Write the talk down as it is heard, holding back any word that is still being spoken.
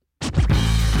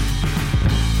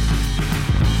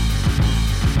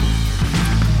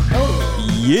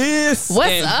Yes.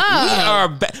 What's up? We are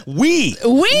back. We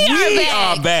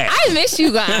are back. I miss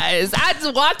you guys. I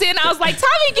just walked in. I was like,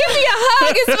 Tommy, give me a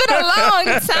hug. It's been a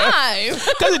long time.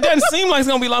 Because it doesn't seem like it's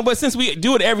gonna be long, but since we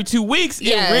do it every 2 weeks,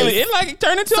 it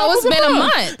turned into. So it's been a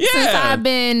month since I've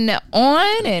been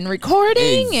on and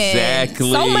recording. Exactly.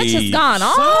 And so much has gone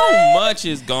on. So much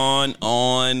has gone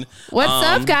on. What's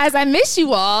up, guys? I miss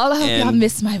you all. I hope y'all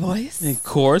miss my voice. Of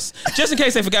course. Just in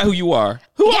case they forgot who you are.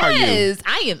 Who are you? Yes,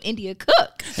 I am India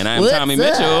Cook. And I'm Tommy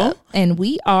Mitchell. And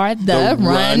we are the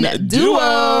Run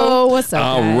Duo. What's up,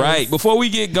 guys? All right. Before we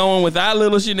get going with our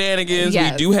little shenanigans,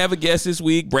 we do have a guest this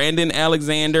week, Brandon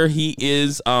Alexander. He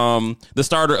is the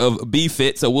starter of Be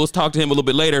Fit, so we'll talk to him a little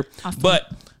bit later. Awesome.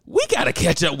 But we got to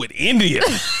catch up with India.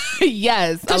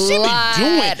 Yes, a she lot.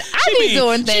 I be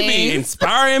doing things. She be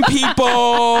inspiring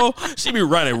people. She be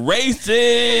running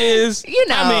races. You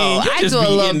know, I just do a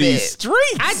little bit. These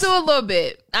streets. I do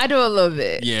a little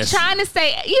bit. Yes. Trying to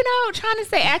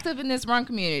stay active in this run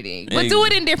community, but do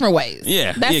it in different ways.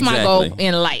 Yeah, that's my goal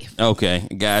in life. Okay,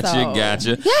 gotcha. Yes.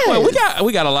 Well,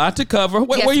 we got a lot to cover.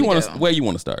 Where you want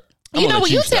to start? You know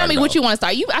what? You tell me what you want to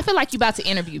start. I feel like you about to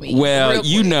interview me.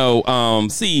 Well,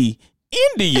 see,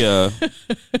 India.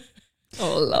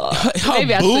 Oh Lord!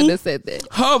 Maybe I shouldn't have said that.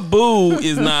 Her boo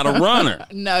is not a runner.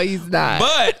 No, he's not.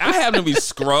 But I happen to be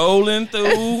scrolling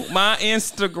through my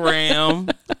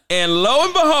Instagram, and lo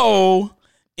and behold,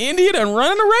 India done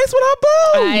running a race with her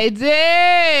boo. I did.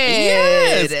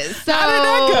 Yes. So, how did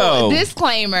that go?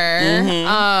 Disclaimer.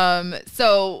 Mm-hmm.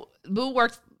 So Boo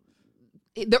works.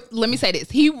 Let me say this.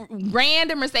 He ran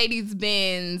the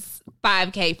Mercedes-Benz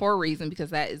 5K for a reason,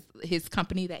 because that is his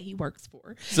company that he works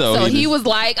for. So he was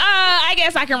like, I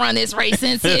guess I can run this race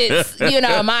since it's,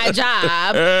 my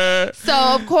job. So,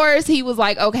 of course, he was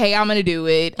like, okay, I'm going to do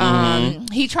it.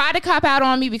 He tried to cop out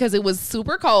on me because it was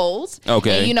super cold.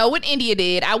 Okay. And you know what India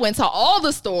did? I went to all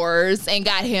the stores and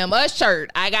got him a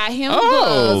shirt. I got him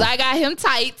gloves. I got him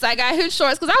tights. I got him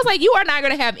shorts. Because I was like, you are not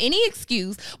going to have any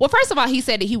excuse. Well, first of all, he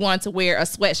said that he wanted to wear a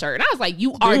sweatshirt. And I was like,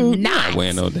 you are not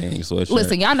wearing no dang sweatshirt.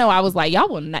 Listen, y'all know I was like,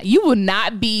 you will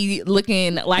not be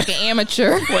looking like an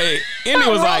amateur. Wait, India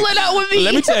was like, up with me.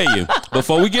 Let me tell you,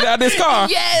 before we get out of this car,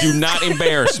 do not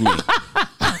embarrass me.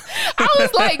 I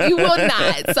was like, you will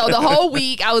not. So the whole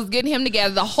week I was getting him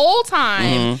together. The whole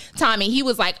time, Tommy, he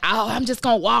was like, oh, I'm just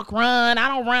gonna run. I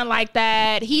don't run like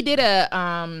that. He did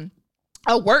a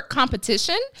work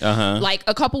competition like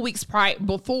a couple weeks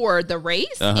before the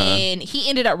race, and he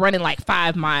ended up running like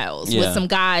 5 miles with some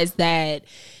guys that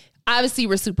obviously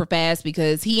were super fast,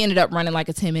 because he ended up running like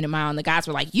a 10-minute mile, and the guys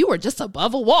were like, you were just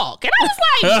above a walk. And I was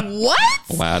like,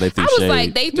 what? Wow, they threw I was shade.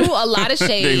 like, they threw a lot of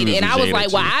shade. And I was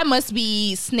like, well, I must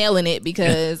be snailing it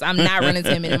because I'm not running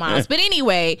 10-minute miles. But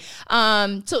anyway,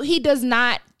 so he does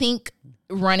not think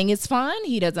running is fun.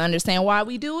 He doesn't understand why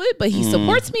we do it, but he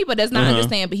supports me, but does not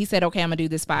understand. But he said, okay, I'm gonna do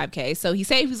this 5K. So he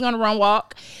said he was gonna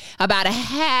walk about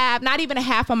not even a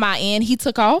half a mile in, he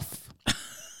took off.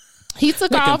 He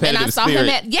took off, and I saw him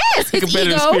his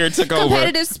competitive ego, spirit took over.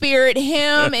 Competitive spirit.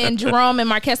 Him and Jerome and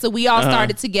Marquesa, we all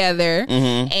started together,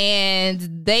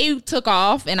 and they took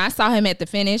off. And I saw him at the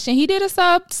finish, and he did a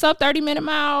sub 30-minute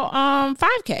mile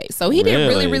 5K. So he did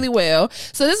really, really well.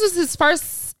 So this was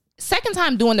his second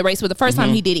time doing the race, but the first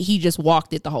time he did it, he just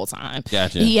walked it the whole time.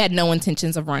 Gotcha. He had no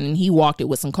intentions of running. He walked it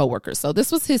with some coworkers. So this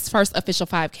was his first official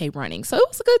 5K running. So it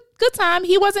was a good time.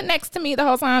 He wasn't next to me the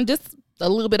whole time, just a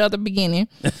little bit of the beginning,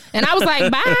 and I was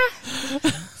like,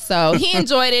 bye. So he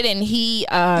enjoyed it, and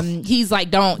he's like,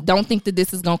 don't think that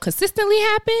this is gonna consistently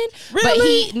happen.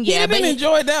 Really? But he didn't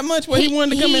enjoy it that much. Where he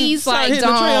wanted to come and start hitting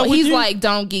the trail with you? Like,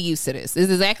 don't get used to this. This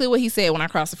is exactly what he said when I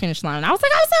crossed the finish line. And I was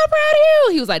like, I'm so proud of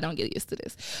you. He was like, don't get used to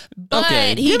this.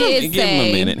 But he did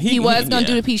say he was gonna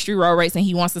do the Peachtree Road Race, and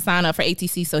he wants to sign up for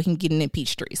ATC so he can get in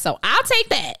Peachtree. So I'll take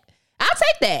that.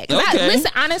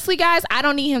 Listen, honestly, guys, I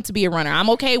don't need him to be a runner. I'm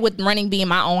okay with running being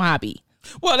my own hobby.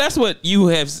 Well, that's what you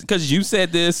have, because you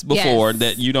said this before,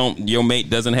 that your mate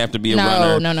doesn't have to be a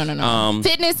runner. No.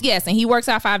 Fitness, yes, and he works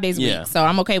out 5 days a week, so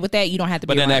I'm okay with that. You don't have to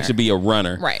be a runner. But then actually be a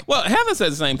runner. Right. Well, Heather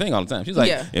says the same thing all the time. She's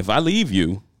like, if I leave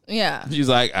you, she's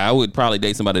like, I would probably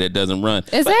date somebody that doesn't run.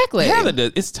 Exactly. But Heather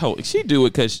does. She do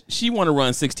it because she want to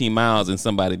run 16 miles and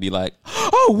somebody be like,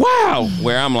 oh, wow.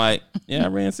 Where I'm like, yeah, I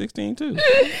ran 16 too.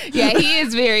 Yeah, he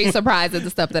is very surprised at the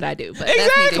stuff that I do. But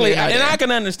exactly. And I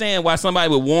can understand why somebody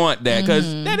would want that, because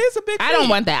that is a big thing. I don't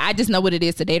want that. I just know what it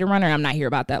is to date a runner. I'm not here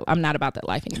about that. I'm not about that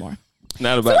life anymore.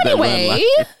 Not about that run life.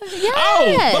 Yes.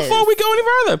 Oh, before we go any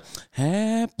further,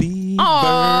 Happy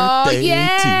birthday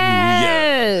to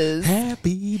you.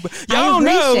 Happy birthday. Y'all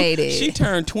know she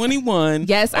turned 21.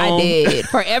 Yes, I did.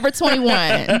 Forever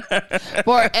 21.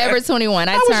 Forever 21.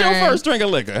 How was your first drink of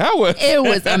liquor? How was it? It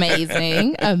was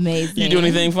amazing. Amazing. You do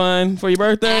anything fun for your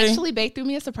birthday? Actually, they threw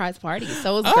me a surprise party,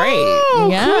 so it was great.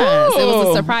 Yes, cool. It was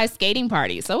a surprise skating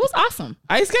party, so it was awesome.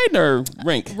 Ice skating or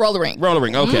rink? Roller rink. Roller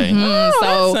rink, okay. Mm-hmm.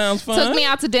 So that sounds fun. Took me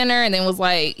out to dinner and then was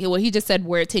like, well, he just said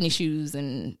wear tennis shoes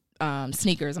and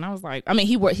sneakers, and I was like,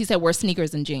 he said wear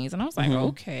sneakers and jeans, and I was like,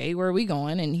 okay, where are we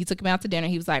going? And he took me out to dinner.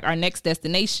 He was like, our next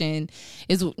destination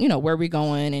is where we're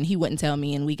going, and he wouldn't tell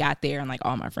me, and we got there and like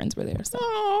all my friends were there. So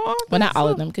well, not all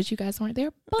of them because you guys weren't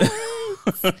there, but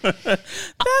that's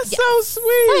so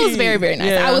sweet. So it was very, very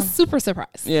nice. Yeah. I was super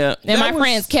surprised. Yeah, and my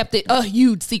friends kept it a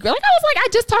huge secret. Like I was like, I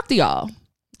just talked to y'all.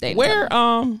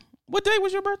 What day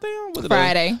was your birthday on? Was it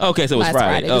Friday. Okay, so it was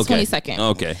Friday. It was 22nd.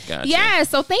 Okay, gotcha. Yeah,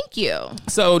 so thank you.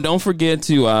 So don't forget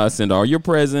to send all your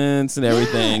presents and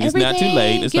everything. It's not too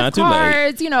late. It's not too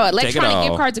late. Electronic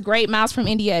gift cards are great.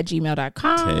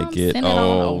 milesfromindia@gmail.com. Take it Send it on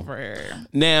over.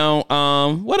 Now,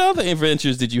 what other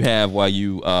adventures did you have while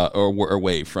you were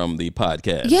away from the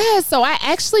podcast? Yeah, so I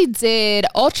actually did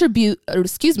Ultra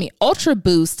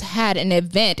Boost had an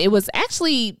event. It was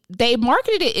actually, they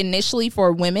marketed it initially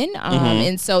for women,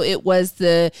 and so it was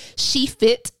the She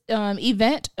Fit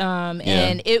event,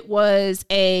 and it was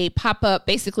a pop-up,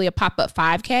 basically a pop-up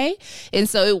 5K, and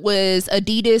so it was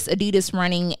Adidas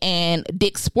Running, and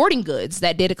Dick's Sporting Goods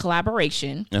that did a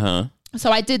collaboration. So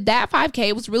I did that 5K.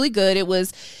 It was really good. It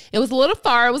was a little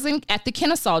far. It was at the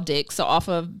Kennesaw Dick, so off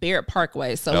of Barrett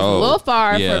Parkway. So it was a little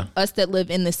far for us that live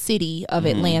in the city of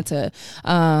Atlanta.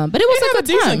 But it was a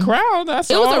decent crowd.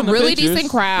 It was a really decent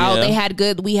crowd. Yeah. They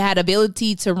had we had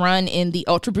ability to run in the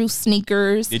Ultra Boost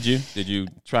sneakers. Did you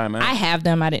try them out? I have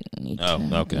them. I didn't need to.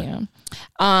 Oh, okay. Yeah.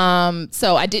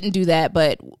 So I didn't do that,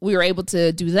 but we were able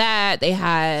to do that. They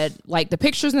had like the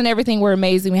pictures and everything were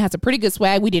amazing. We had some pretty good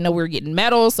swag. We didn't know we were getting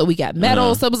medals, so we got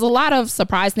medals. So it was a lot of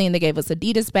surprise thing. They gave us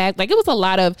Adidas bag. Like it was a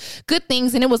lot of good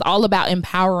things, and it was all about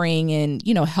empowering and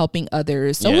helping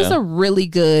others. So it was a really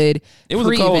good. It was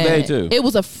a cold day too. It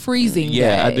was a freezing day.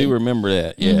 Yeah, I do remember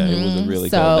that. Yeah, it was a really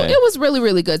cold day. So it was really,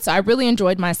 really good. So I really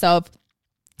enjoyed myself.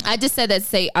 I just said that to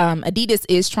say Adidas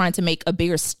is trying to make a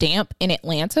bigger stamp in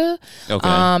Atlanta,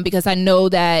 because I know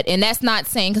that, and that's not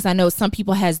saying, because I know some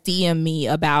people has DM'd me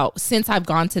about, since I've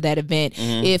gone to that event,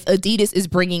 if Adidas is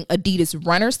bringing Adidas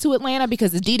runners to Atlanta,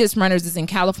 because Adidas runners is in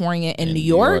California and New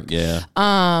York.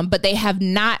 But they have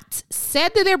not said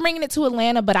that they're bringing it to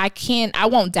Atlanta, but I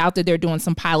won't doubt that they're doing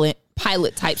some pilot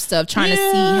type stuff, trying to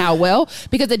see how well,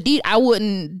 because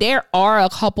there are a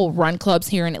couple run clubs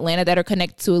here in Atlanta that are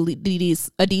connected to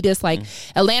Adidas. Like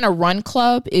Atlanta Run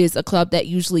Club is a club that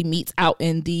usually meets out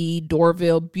in the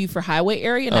Dorville Buford Highway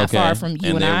area, not far from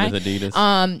you and I.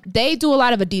 Adidas. They do a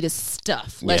lot of Adidas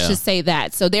stuff. Let's just say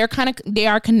that. So they are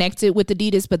connected with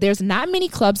Adidas, but there's not many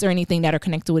clubs or anything that are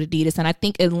connected with Adidas. And I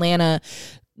think Atlanta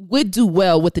would do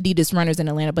well with Adidas runners in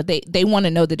Atlanta, but they want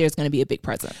to know that there's going to be a big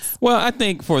presence. Well, I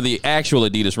think for the actual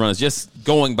Adidas runners, just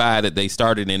going by that they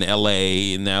started in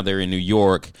LA and now they're in New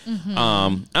York,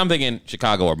 I'm thinking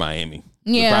Chicago or Miami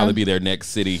would probably be their next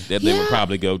city that they would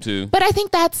probably go to. But I think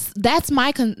that's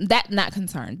my not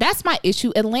concern. That's my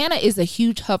issue. Atlanta is a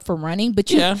huge hub for running,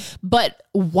 but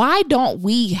why don't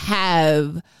we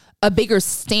have a bigger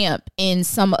stamp in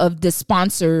some of the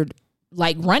sponsored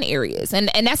like run areas? And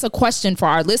that's a question for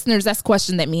our listeners. That's a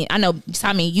question that I know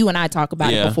Tommy, you and I talk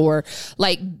about it before.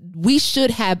 Like we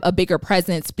should have a bigger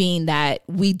presence, being that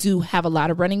we do have a lot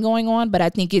of running going on, but I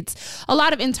think it's a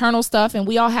lot of internal stuff, and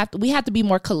we have to be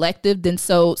more collective than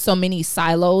so many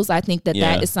silos. I think that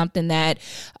is something that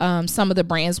some of the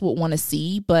brands would want to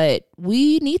see, but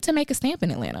we need to make a stamp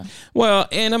in Atlanta. Well,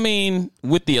 and I mean,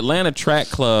 with the Atlanta Track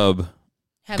Club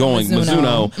going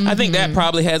Mizuno. I think that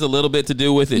probably has a little bit to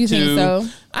do with it too. Think so?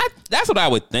 That's what I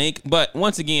would think. But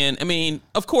once again, I mean,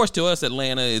 of course, to us,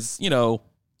 Atlanta is,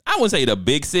 I wouldn't say the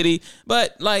big city,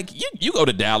 but like you go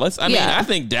to Dallas. I mean, I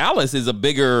think Dallas is a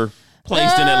bigger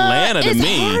place in Atlanta to me.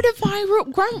 It's hard to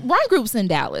find run groups in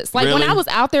Dallas. Like when I was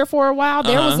out there for a while,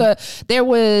 there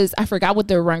was I forgot what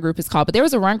the run group is called, but there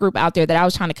was a run group out there that I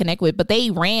was trying to connect with, but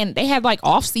they had like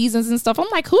off seasons and stuff. I'm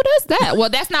like, who does that? Well,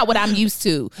 that's not what I'm used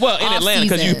to. Well, in Atlanta,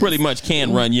 because you pretty much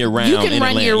can run year round. You can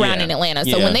run year round in Atlanta.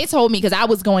 So when they told me, because I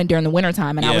was going during the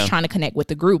wintertime and I was trying to connect with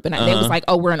the group, and they was like,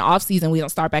 oh, we're in off season, we don't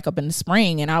start back up in the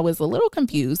spring, and I was a little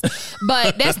confused.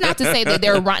 But that's not to say that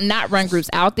there are not run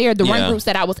groups out there. The run groups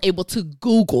that I was able to to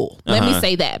Google. Let me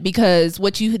say that, because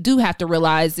what you do have to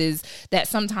realize is that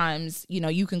sometimes,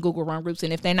 you can Google run groups,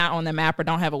 and if they're not on the map or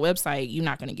don't have a website, you're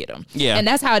not going to get them. Yeah. And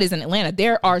that's how it is in Atlanta.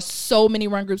 There are so many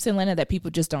run groups in Atlanta that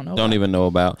people just don't even know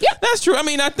about. Yeah. That's true. I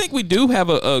mean, I think we do have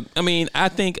I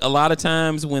think a lot of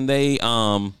times when they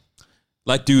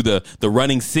like do the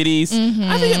running cities,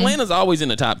 I think Atlanta's always in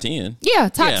the top 10. Yeah,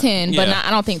 top 10, but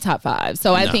I don't think top 5.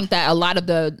 So I think that a lot of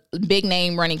the big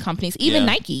name running companies, even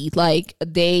Nike, like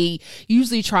they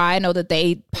usually try. I know that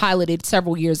they piloted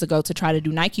several years ago to try to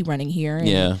do Nike running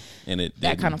here. And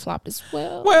that kind of flopped as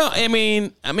well. Well, I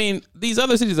mean, these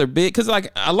other cities are big because,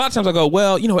 like, a lot of times I go,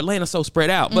 well, Atlanta's so spread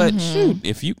out. But shoot,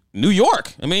 New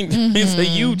York, it's a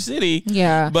huge city.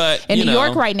 Yeah, but New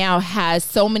York right now has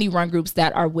so many run groups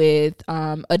that are with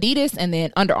Adidas and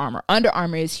then Under Armour. Under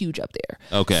Armour is huge up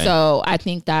there. Okay, so I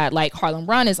think that like Harlem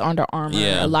Run is Under Armour.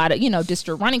 Yeah. A lot of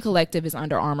District Running Collective is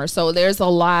Under Armour. So there's a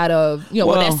lot of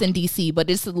well, that's in DC, but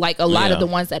it's like a lot of the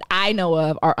ones that I know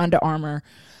of are Under Armour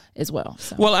as well.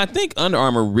 So. Well, I think Under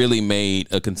Armour really made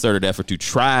a concerted effort to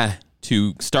try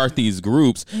to start these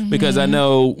groups because I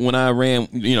know when I ran,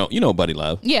 Buddy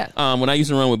Love. Yeah. When I used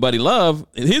to run with Buddy Love,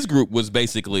 his group was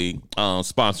basically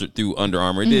sponsored through Under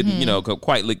Armour. It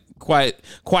didn't,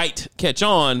 quite catch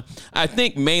on. I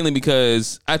think mainly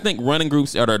because I think running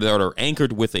groups that are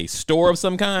anchored with a store of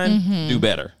some kind do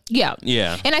better. Yeah.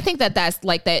 Yeah. And I think that's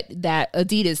like that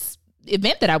Adidas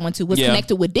event that I went to was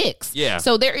connected with Dick's. Yeah.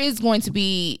 So there is going to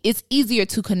be, it's easier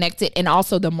to connect it, and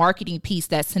also the marketing piece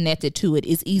that's connected to it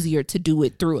is easier to do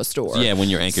it through a store. Yeah, when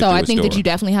you're anchored so through I think a store. that you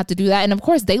definitely have to do that. And of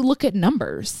course, they look at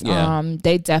numbers. Yeah.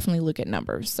 They definitely look at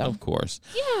numbers. So of course.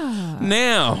 Yeah.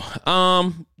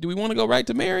 Now, do we want to go right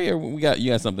to Mary, or you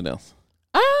got something else?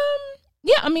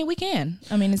 Yeah, we can.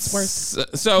 It's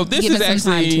worth. So this is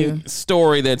actually a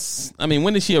story that's.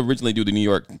 When did she originally do the New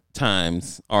York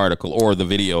Times article or the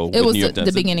video? It was New York Times?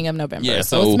 the beginning of November. Yeah,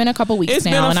 so it's been a couple weeks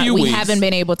now, and we weeks. haven't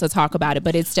been able to talk about it.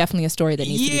 But it's definitely a story that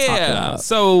needs to be talked about.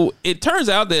 So it turns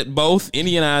out that both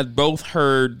Indy and I both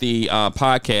heard the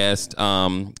podcast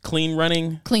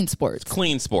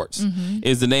Clean Sports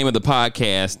is the name of the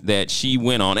podcast that she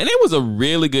went on, and it was a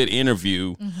really good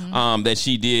interview that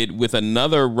she did with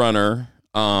another runner.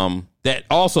 That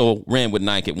also ran with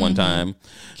Nike at one time.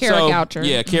 Kara Goucher.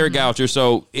 Yeah, Kara Goucher.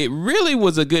 So it really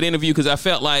was a good interview because I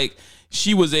felt like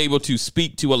she was able to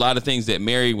speak to a lot of things that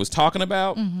Mary was talking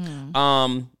about.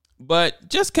 But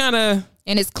just kind of...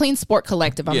 And it's Clean Sport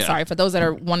Collective. I'm sorry. For those that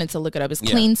are wanting to look it up, it's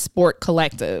Clean Sport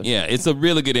Collective. Yeah, it's a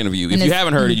really good interview. If you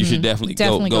haven't heard it, you should definitely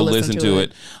go listen to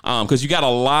it. Because you got a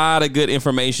lot of good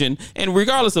information. And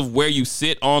regardless of where you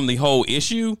sit on the whole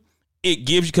issue... It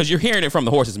gives you, because you're hearing it from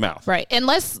the horse's mouth. Right. And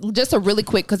let's just a really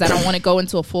quick, because I don't want to go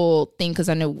into a full thing because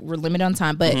I know we're limited on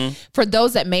time. But for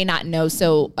those that may not know,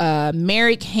 so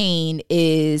Mary Cain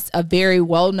is a very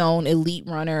well-known elite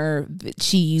runner.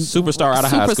 She's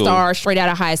superstar straight out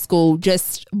of high school,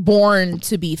 just born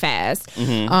to be fast.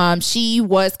 She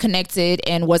was connected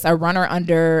and was a runner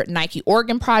under Nike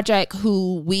Oregon Project,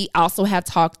 who we also have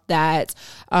talked that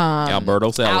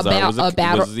Alberto Salazar was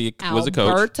a coach.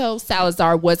 Alberto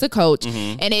Salazar was a coach.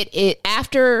 And it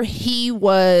after he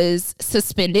was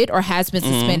suspended or has been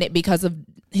suspended because of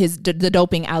the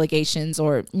doping allegations,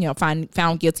 or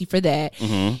found guilty for that.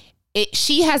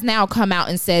 She has now come out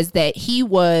and says that he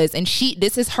was, and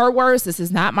this is her words, this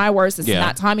is not my words, this is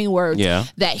not Tommy's words,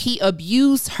 that he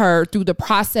abused her through the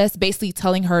process, basically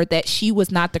telling her that she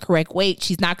was not the correct weight.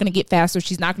 She's not going to get faster.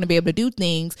 She's not going to be able to do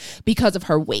things because of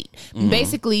her weight.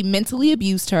 Basically mentally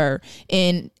abused her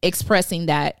in expressing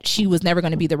that she was never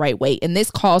going to be the right weight. And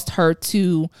this caused her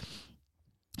to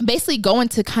basically go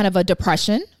into go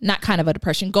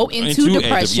into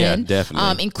depression,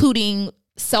 including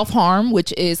self-harm,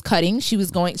 which is cutting. She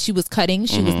was cutting.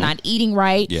 She was not eating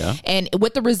right. Yeah. And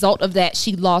with the result of that,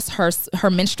 she lost her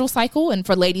menstrual cycle. And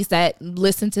for ladies that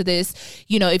listen to this,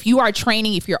 if you are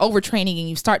training, if you're overtraining and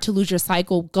you start to lose your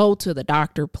cycle, go to the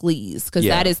doctor, please. Because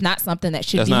that is not something that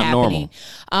should be happening.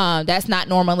 That's not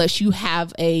normal unless you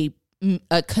have a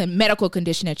medical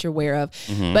condition that you're aware of.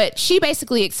 But she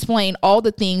basically explained all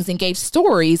the things and gave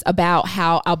stories about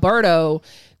how Alberto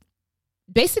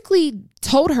basically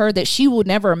told her that she would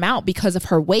never amount because of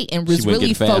her weight, and was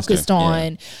really focused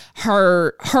on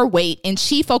her weight, and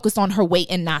she focused on her weight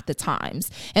and not the times.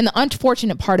 And the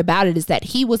unfortunate part about it is that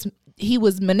he was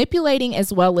manipulating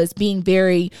as well as being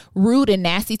very rude and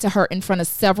nasty to her in front of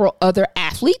several other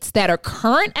athletes that are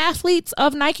current athletes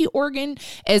of Nike Oregon,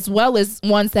 as well as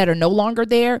ones that are no longer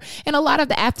there. And a lot of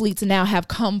the athletes now have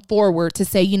come forward to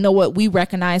say, you know what, we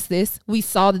recognize this. We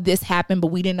saw that this happened, but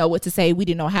we didn't know what to say. We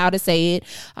didn't know how to say it.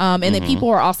 And then people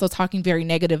are also talking very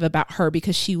negative about her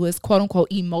because she was quote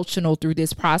unquote emotional through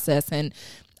this process. And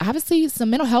obviously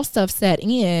some mental health stuff set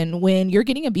in when you're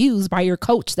getting abused by your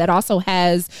coach that also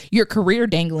has your career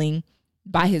dangling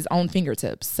by his own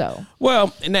fingertips. So,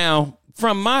 well, now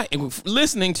from my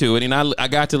listening to it, and I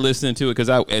got to listen to it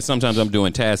because sometimes I'm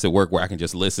doing tasks at work where I can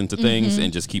just listen to things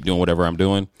and just keep doing whatever I'm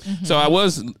doing. So I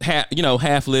was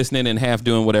half listening and half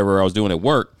doing whatever I was doing at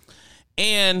work.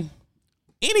 And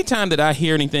anytime that I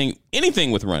hear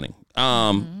anything with running,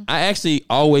 I actually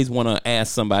always want to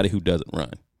ask somebody who doesn't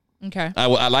run. Okay.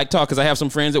 I like talk because I have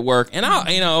some friends at work, and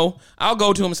I'll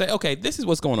go to them and say, okay, this is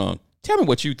what's going on. Tell me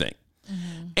what you think.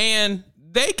 And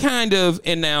they kind of,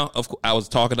 and now of course, I was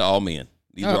talking to all men.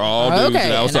 These are all dudes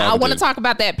that I was talking to. I want to talk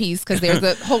about that piece because there's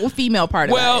a whole female part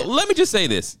of it. Well, let me just say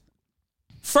this.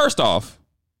 First off,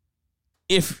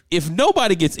 if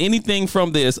nobody gets anything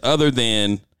from this other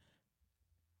than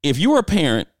if you're a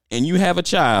parent and you have a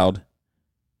child,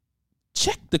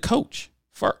 check the coach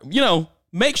for,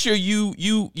 make sure you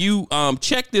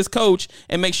check this coach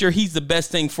and make sure he's the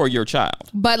best thing for your child.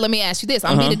 But let me ask you this.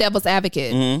 I'm being the devil's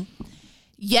advocate.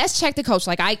 Yes, check the coach.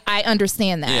 Like, I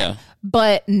understand that. Yeah.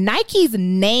 But Nike's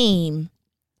name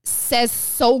says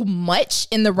so much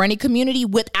in the running community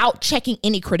without checking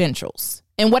any credentials.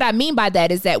 And what I mean by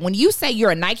that is that when you say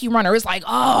you're a Nike runner, it's like,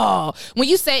 oh,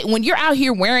 when you're out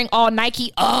here wearing all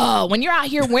Nike, oh, when you're out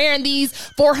here wearing these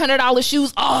 $400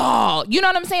 shoes, oh, you know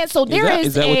what I'm saying? So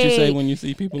is that what you say when you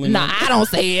see people in I don't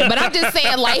say it, but I'm just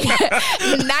saying, like,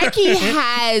 Nike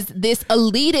has this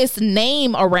elitist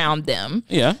name around them.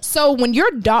 Yeah. So when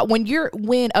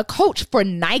a coach for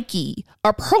Nike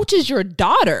approaches your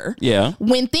daughter,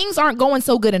 when things aren't going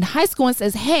so good in high school and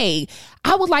says, hey,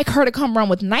 I would like her to come run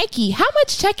with Nike, how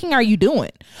much checking are you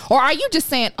doing? Or are you just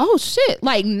saying, oh shit,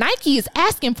 like Nike is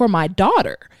asking for my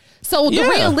daughter? So the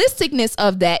realisticness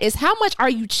of that is how much are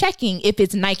you checking if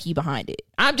it's Nike behind it?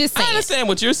 I'm just saying. I understand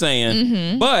what you're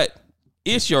saying, but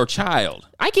it's your child.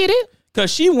 I get it.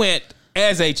 Because she went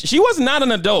she was not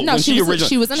an adult when she originally.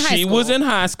 She was in high school. She was in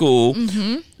high school,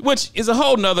 which is a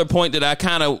whole nother point that I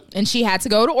kind of. And she had to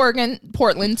go to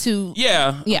Portland to.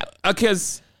 Yeah.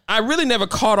 Because I really never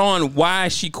caught on why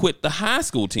she quit the high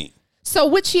school team. So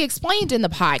what she explained in the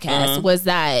podcast was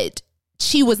that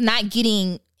she was not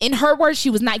getting, in her words, she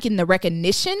was not getting the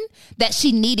recognition that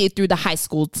she needed through the high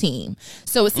school team.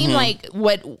 So it seemed like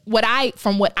what I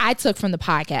took from the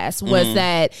podcast was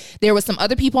that there was some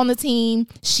other people on the team.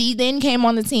 She then came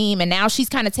on the team, and now she's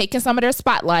kind of taking some of their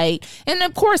spotlight. And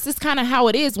of course, it's kind of how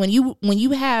it is when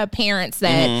you have parents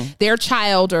that their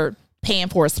child or paying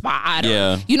for a spot,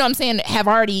 or, you know what I'm saying, have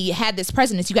already had this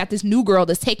precedence. You got this new girl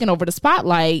that's taking over the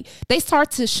spotlight. They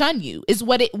start to shun you, is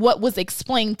what was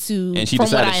explained to. And she from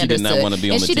decided what I she understood. Did not want to be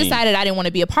on and the team. And she decided I didn't want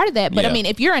to be a part of that. But I mean,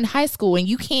 if you're in high school and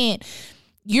you can't,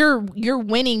 you're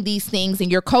winning these things,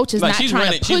 and your coach is not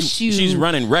trying to push you. She's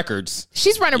running records.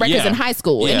 She's running records in high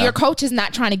school, and your coach is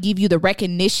not trying to give you the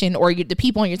recognition, or the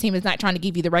people on your team is not trying to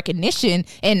give you the recognition.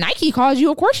 And Nike calls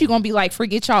you, of course you're gonna be like,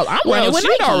 "Forget y'all, I'm running with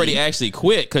Nike." Well, she'd already actually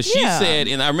quit because she said,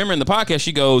 and I remember in the podcast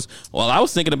she goes, "Well, I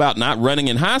was thinking about not running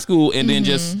in high school, and then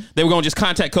they were gonna just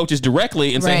contact coaches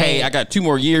directly and say, hey, I got 2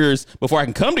 more years before I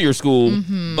can come to your school."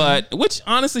 But which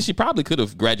honestly, she probably could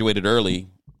have graduated early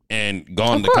and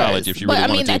gone to college if she really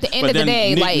wanted to. At the end of the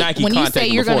day, like Nike, when you say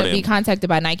you're going to be contacted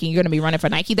by Nike, you're going to be running for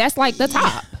Nike, that's like the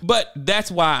top. But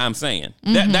that's why I'm saying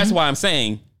that's why I'm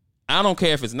saying I don't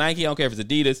care if it's Nike, I don't care if it's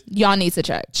Adidas. Y'all need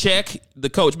to check the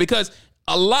coach, because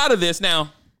a lot of this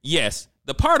now, yes,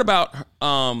 the part about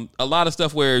a lot of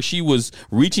stuff where she was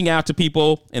reaching out to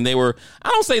people and I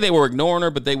don't say they were ignoring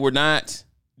her, but they were not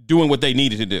doing what they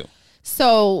needed to do.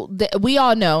 So we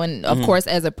all know, and of course,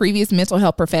 as a previous mental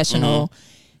health professional,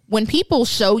 when people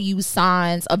show you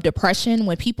signs of depression,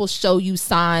 when people show you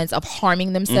signs of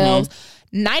harming themselves,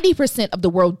 90% of the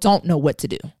world don't know what to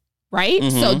do. Right?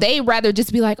 So they rather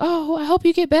just be like, oh, I hope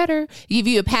you get better, give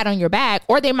you a pat on your back,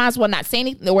 or they might as well not say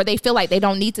anything, or they feel like they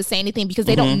don't need to say anything because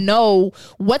they don't know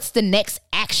what's the next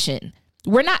action.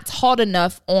 We're not taught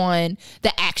enough on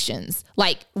the actions.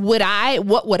 Like, what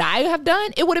would I have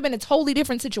done? It would have been a totally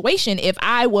different situation if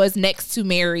I was next to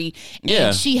Mary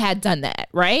and she had done that,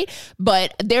 right?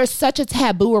 But there's such a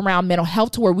taboo around mental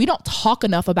health to where we don't talk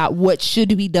enough about what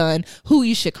should be done, who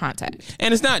you should contact.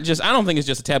 And it's not just, I don't think it's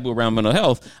just a taboo around mental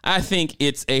health. I think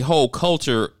it's a whole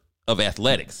culture of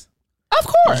athletics. Of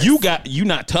course. You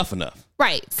not tough enough.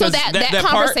 Right. So that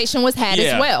conversation was had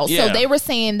as well. Yeah. So they were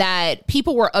saying that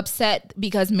people were upset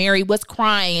because Mary was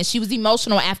crying and she was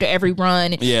emotional after every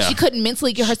run. Yeah. She couldn't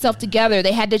mentally get herself together.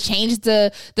 They had to change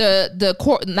the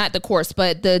not the course,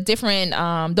 but the different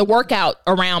the workout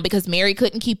around because Mary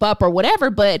couldn't keep up or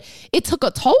whatever. But it took a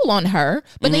toll on her.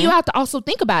 But then you have to also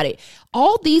think about it.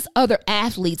 All these other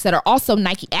athletes that are also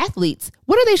Nike athletes,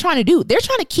 what are they trying to do? They're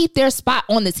trying to keep their spot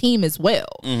on the team as well.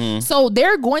 So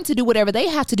they're going to do whatever they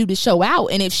have to do to show out.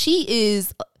 And if she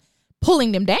is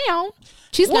pulling them down,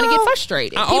 she's going to get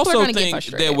frustrated. People are going to get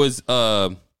frustrated. There was,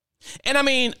 and I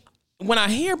mean, when I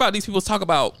hear about these people talk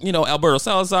about, Alberto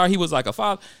Salazar, he was like a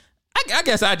father. I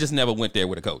guess I just never went there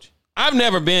with a coach. I've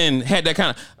never had that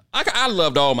kind of. I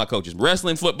loved all my coaches: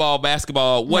 wrestling, football,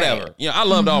 basketball, whatever. Right. I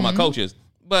loved all my coaches.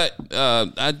 But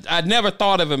I never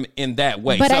thought of him in that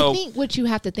way. But I think what you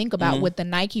have to think about with the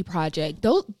Nike project,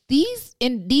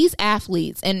 these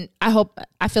athletes, and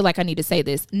I feel like I need to say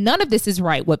this, none of this is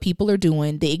right. What people are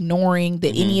doing, the ignoring,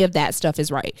 any of that stuff is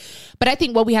right. But I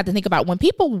think what we have to think about when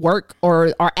people work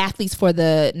or are athletes for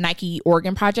the Nike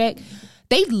Oregon project,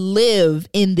 they live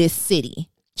in this city.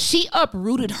 She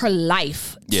uprooted her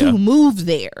life to move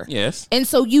there. Yes. And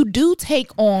so you do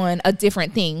take on a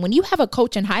different thing. When you have a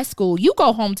coach in high school, you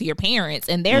go home to your parents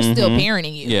and they're still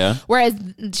parenting you. Yeah. Whereas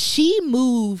she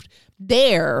moved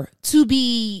there to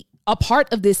be a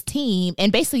part of this team.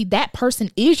 And basically that person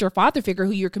is your father figure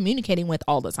who you're communicating with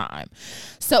all the time.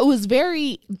 So it was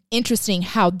very interesting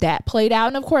how that played out.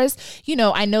 And of course,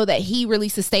 I know that he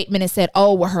released a statement and said,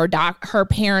 oh, well, her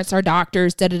parents are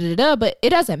doctors, but it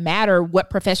doesn't matter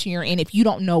what profession you're in if you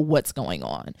don't know what's going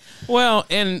on. Well,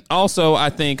 and also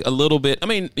I think a little bit,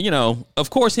 of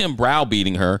course, him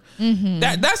browbeating her,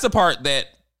 that's the part that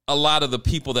a lot of the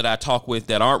people that I talk with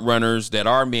that aren't runners, that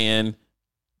are men,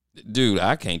 dude,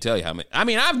 I can't tell you how many. I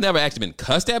mean, I've never actually been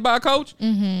cussed at by a coach,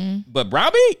 but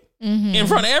browbeat in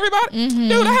front of everybody?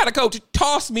 Dude, I had a coach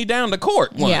toss me down the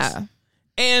court once. Yeah.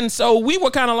 And so we were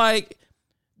kind of like,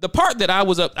 the part that I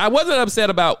wasn't upset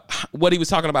about what he was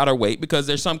talking about her weight, because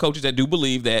there's some coaches that do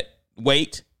believe that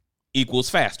weight equals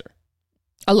faster.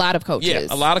 A lot of coaches. Yeah,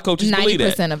 a lot of coaches believe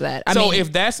that. 90% of that.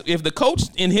 If the coach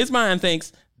in his mind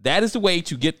thinks that is the way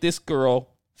to get this girl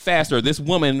faster, this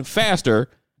woman faster,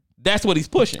 that's what he's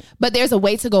pushing. But there's a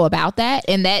way to go about that,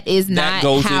 and that is not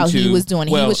how he was doing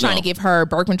it. He was trying to give her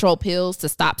birth control pills to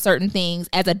stop certain things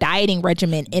as a dieting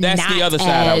regimen. And that's the other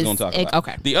side I was going to talk about.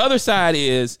 Okay. The other side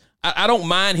is, I don't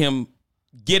mind him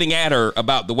getting at her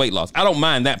about the weight loss. I don't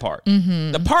mind that part.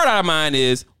 The part I mind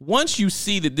is, once you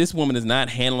see that this woman is not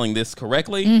handling this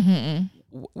correctly,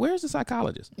 where's the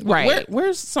psychologist? Right.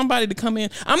 Where's somebody to come in?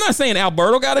 I'm not saying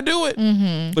Alberto got to do it,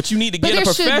 but you need to get a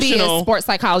professional. There should be a sports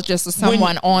psychologist or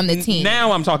someone on the team.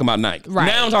 Now I'm talking about Nike. Right.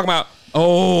 Now I'm talking about,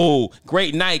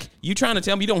 great Nike. You trying to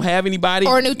tell me you don't have anybody?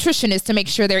 Or a nutritionist to make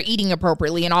sure they're eating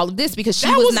appropriately and all of this, because she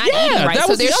was not eating right.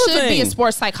 So there should be a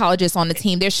sports psychologist on the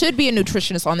team. There should be a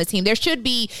nutritionist on the team. There should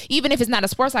be, even if it's not a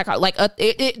sports psychologist,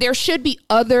 there should be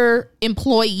other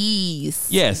employees.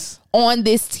 Yes. On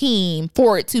this team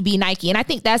for it to be Nike. And I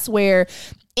think that's where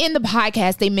in the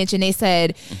podcast they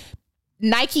said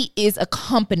Nike is a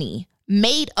company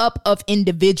made up of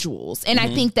individuals. And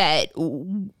I think that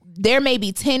there may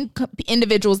be 10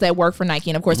 individuals that work for Nike.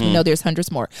 And of course, we know there's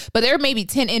hundreds more. But there may be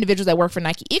 10 individuals that work for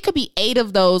Nike. It could be 8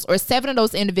 of those or 7 of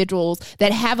those individuals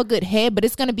that have a good head. But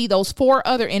it's going to be those 4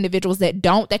 other individuals that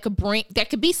don't, that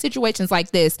could be situations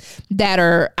like this that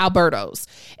are Alberto's.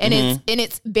 And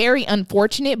it's very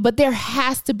unfortunate. But there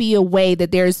has to be a way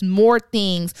that there's more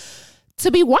things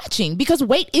to be watching, because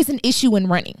weight is an issue in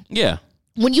running. Yeah.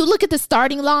 When you look at the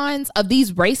starting lines of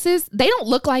these races, they don't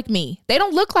look like me. They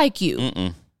don't look like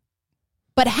you.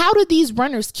 But how do these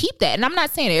runners keep that? And I'm not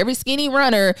saying every skinny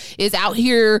runner is out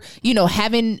here,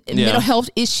 having mental health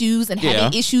issues and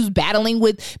having issues battling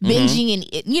with binging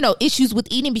and, issues with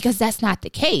eating, because that's not the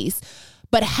case.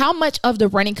 But how much of the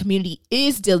running community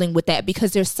is dealing with that,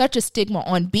 because there's such a stigma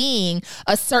on being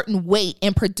a certain weight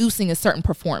and producing a certain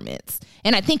performance.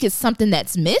 And I think it's something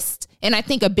that's missed. And I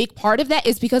think a big part of that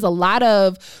is because a lot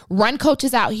of run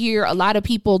coaches out here, a lot of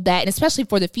people that, and especially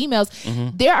for the females,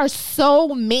 there are so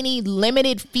many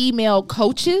limited female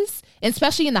coaches,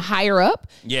 especially in the higher up.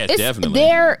 Yeah, definitely.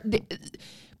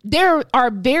 There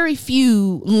are very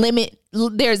few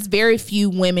there's very few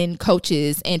women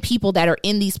coaches and people that are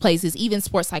in these places, even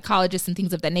sports psychologists and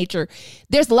things of that nature.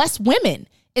 There's less women.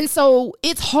 And so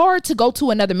it's hard to go to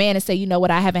another man and say, you know what,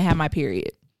 I haven't had my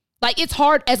period. Like, it's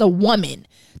hard as a woman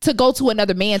to go to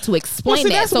another man to explain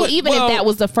that. So if that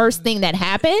was the first thing that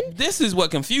happened. This is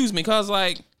what confused me, because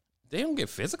They don't get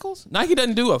physicals? Nike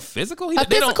doesn't do a physical?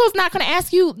 Physical's not going to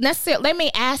ask you necessarily. They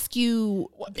may ask you.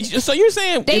 So you're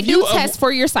saying they do test for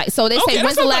your size. So they say,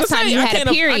 when's the last time you had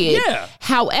a period? Yeah.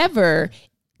 However,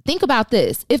 think about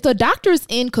this. If the doctor's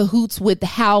in cahoots with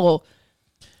how...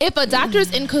 If a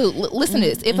doctor's in cahoots... Listen to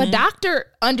this. If a doctor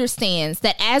understands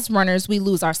that as runners, we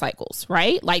lose our cycles,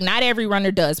 right? Like, not every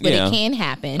runner does, but it can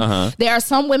happen. There are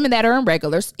some women that are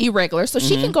irregular. So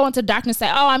she can go into the doctor and say,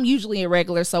 oh, I'm usually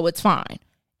irregular, so it's fine.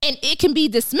 And it can be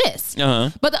dismissed.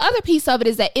 But the other piece of it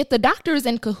is that if the doctor is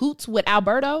in cahoots with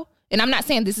Alberto, and I'm not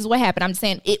saying this is what happened, I'm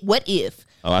saying what if?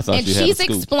 Oh, I thought and she's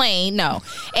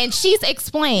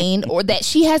explained or that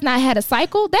she has not had a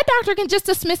cycle, that doctor can just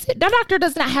dismiss it. That doctor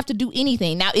does not have to do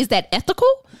anything. Now, is that ethical?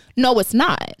 No, it's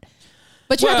not.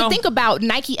 But you have to think about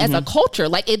Nike as a culture.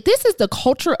 Like, if this is the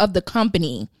culture of the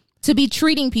company, to be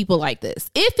treating people like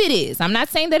this. If it is, I'm not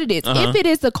saying that it is. If it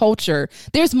is the culture,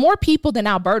 there's more people than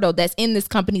Alberto that's in this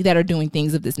company that are doing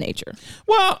things of this nature.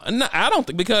 Well, no, I don't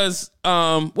think, because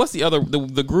what's the other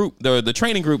the group, the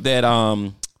training group that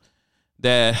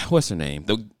what's her name?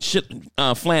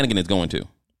 Flanagan is going to.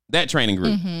 That training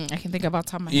group. I can think about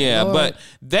talking about but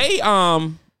they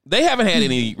haven't had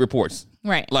any reports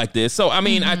like this. So I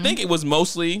mean, I think it was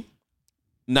mostly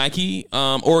Nike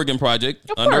Oregon project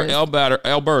under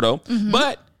Alberto.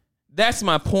 But that's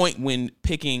my point when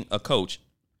picking a coach.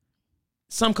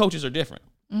 Some coaches are different.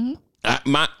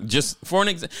 Just for an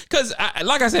example, because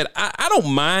like I said, I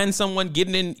don't mind someone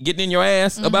getting in your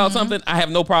ass about something. I have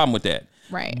no problem with that.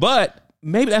 Right. But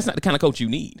maybe that's not the kind of coach you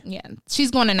need. Yeah.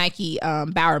 She's going to Nike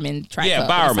Bowerman track club.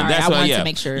 Bowerman. That's what I wanted to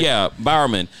make sure. Yeah,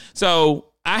 Bowerman. So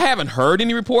I haven't heard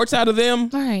any reports out of them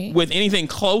with anything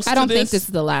close to this. I don't think this is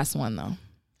the last one, though.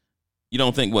 You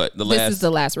don't think what? This is the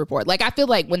last report. Like, I feel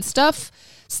like when stuff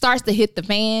starts to hit the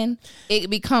fan, it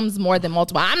becomes more than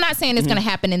multiple. I'm not saying it's going to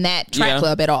happen in that track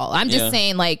club at all. I'm just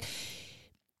saying, like,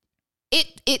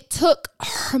 it took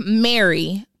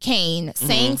Mary Cain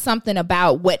saying something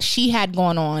about what she had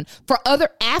going on for other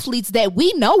athletes that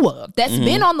we know of, that's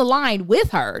been on the line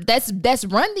with her, that's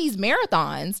run these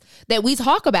marathons that we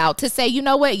talk about, to say, you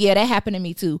know what? Yeah, that happened to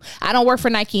me too. I don't work for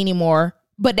Nike anymore,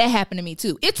 but that happened to me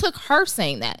too. It took her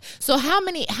saying that. So how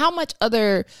much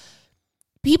other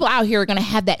people out here are going to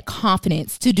have that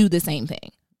confidence to do the same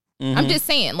thing? I'm just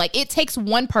saying, like, it takes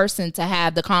one person to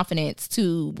have the confidence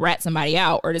to rat somebody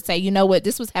out, or to say, you know what,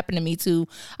 this was happening to me too.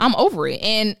 I'm over it.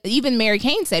 And even Mary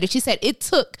Cain said it. She said it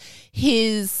took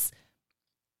his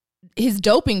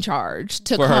doping charge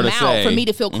to come out for me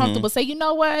to feel comfortable. Say, you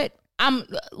know what,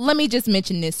 let me just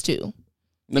mention this too.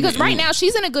 Because right now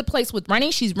she's in a good place with running.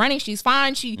 She's running. She's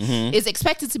fine. She is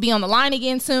expected to be on the line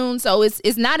again soon. So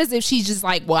it's not as if she's just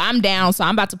like, well, I'm down, so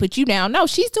I'm about to put you down. No,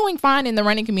 she's doing fine in the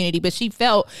running community, but she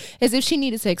felt as if she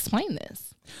needed to explain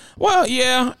this. Well,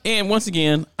 yeah. And once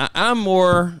again, I'm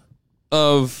more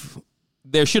of,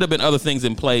 there should have been other things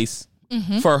in place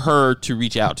for her to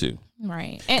reach out to.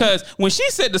 Right. Because when she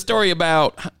said the story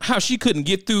about how she couldn't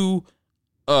get through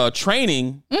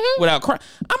training without crying,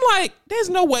 I'm like, there's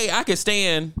no way I could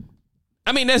stand.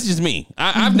 I mean, that's just me.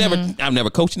 I've never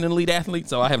coached an elite athlete,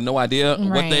 so I have no idea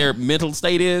what their mental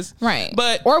state is. Right.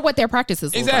 But or what their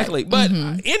practices look exactly. like. But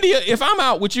India, if I'm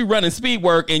out with you running speed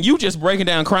work and you just breaking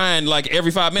down crying like every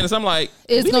 5 minutes, I'm like,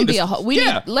 it's gonna be we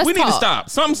need to stop.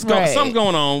 Something's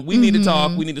going on. We need to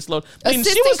talk. We need to slow.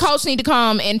 Assistant coach need to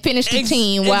come and finish the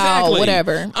team while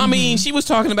whatever. I mean, she was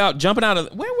talking about jumping out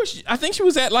of, where was she? I think she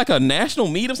was at like a national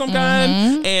meet of some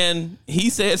kind, and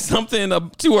he said something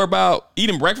to her about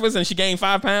eating breakfast, and she gained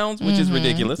 5 pounds, which is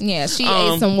ridiculous. Yeah, she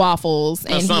ate some waffles,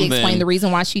 and he explained the reason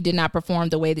why she did not perform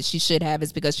the way that she should have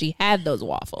is because she had those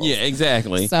waffles. Yeah,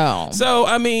 exactly. So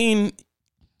I mean,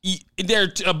 there are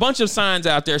a bunch of signs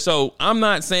out there. So I'm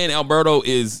not saying Alberto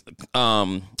is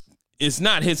it's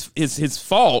not his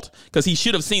fault, because he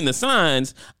should have seen the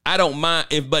signs. I don't mind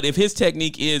if his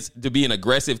technique is to be an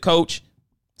aggressive coach,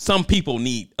 some people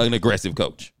need an aggressive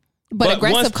coach. But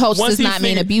aggressive coach does not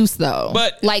mean abuse, though.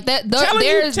 But like that, telling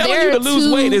you to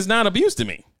lose weight is not abuse to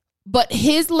me. But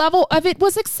his level of it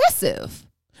was excessive.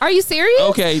 Are you serious?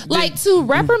 Okay. Like, to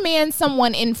reprimand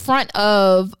someone in front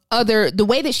of the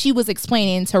way that she was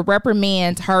explaining, to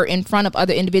reprimand her in front of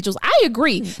other individuals. I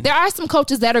agree. There are some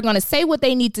coaches that are going to say what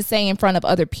they need to say in front of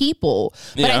other people.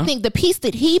 But I think the piece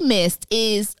that he missed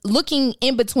is looking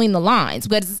in between the lines,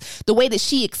 because the way that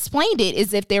she explained it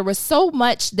is if there was so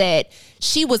much that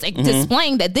she was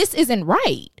displaying that this isn't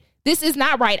right. This is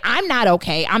not right. I'm not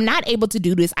okay. I'm not able to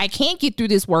do this. I can't get through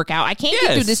this workout. I can't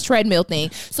get through this treadmill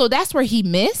thing. So that's where he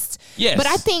missed. Yes. But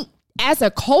I think as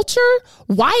a culture,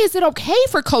 why is it okay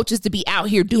for coaches to be out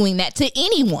here doing that to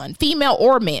anyone, female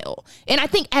or male? And I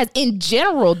think as in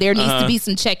general, there needs to be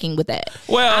some checking with that.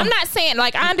 Well, I'm not saying,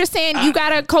 like, I understand you got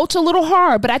to coach a little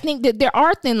hard, but I think that there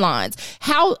are thin lines.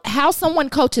 How someone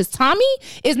coaches Tommy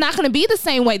is not going to be the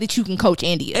same way that you can coach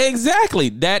India. Exactly.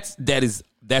 That's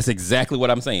exactly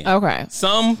what I'm saying. Okay.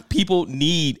 Some people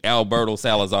need Alberto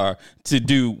Salazar to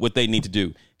do what they need to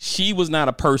do. She was not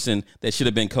a person that should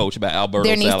have been coached by Alberto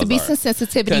Salazar. There needs to be some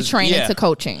sensitivity training to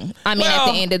coaching. I mean,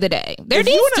 at the end of the day, there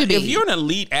needs to be. If you're an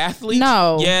elite athlete,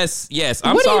 yes. I'm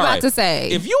sorry. What are you about to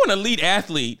say? If you're an elite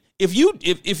athlete, if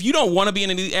you don't want to be an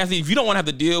elite athlete, if you don't want to have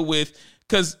to deal with,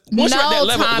 because once you're at that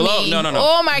level, Tommy. no.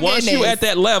 Oh my goodness. Once you're at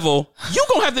that level, you're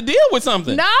gonna have to deal with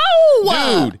something. No,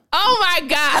 dude. Oh my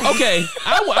God. Okay,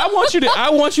 I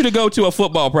want you to go to a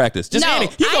football practice. Just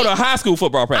go to a high school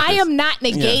football practice. I am not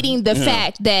negating the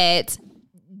fact that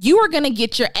you are going to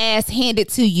get your ass handed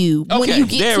to you when you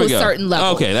get to a certain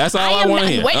level. Okay, that's all I want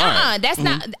to hear. Wait, that's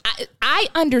not. I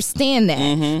understand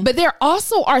that, but there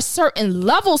also are certain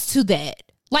levels to that.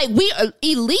 Like, we are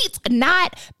elite,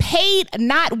 not paid,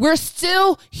 we're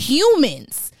still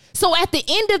humans. So at the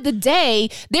end of the day,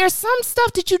 there's some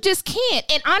stuff that you just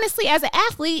can't. And honestly, as an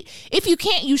athlete, if you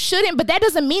can't, you shouldn't. But that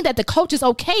doesn't mean that the coach is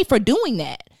okay for doing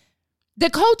that. The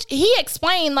coach, she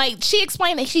explained that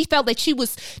she felt that she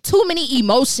was too many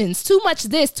emotions, too much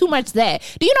this, too much that.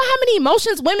 Do you know how many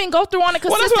emotions women go through on a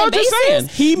consistent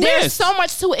basis? There's so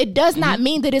much to it. It does not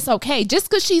mean that it's okay. Just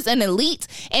because she's an elite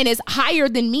and is higher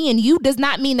than me and you does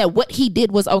not mean that what he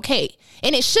did was okay.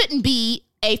 And it shouldn't be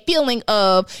a feeling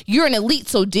of you're an elite,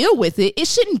 so deal with it. It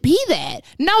shouldn't be that.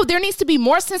 No, there needs to be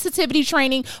more sensitivity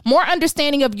training, more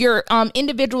understanding of your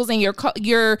individuals and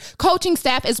your coaching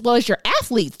staff as well as your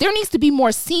athletes. There needs to be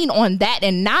more seen on that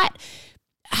and not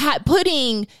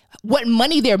putting what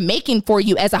money they're making for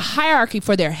you as a hierarchy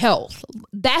for their health.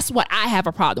 That's what I have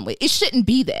a problem with. It shouldn't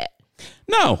be that.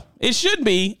 No, it should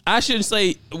be. I should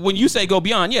say, when you say go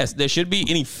beyond, yes, there should be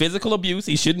any physical abuse.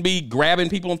 He shouldn't be grabbing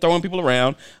people and throwing people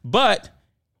around. But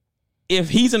if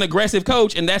he's an aggressive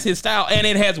coach and that's his style and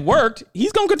it has worked,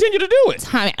 he's going to continue to do it.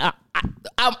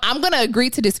 I'm going to agree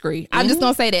to disagree. I'm just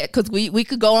going to say that because we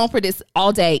could go on for this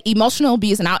all day. Emotional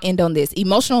abuse, and I'll end on this.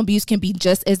 Emotional abuse can be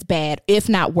just as bad, if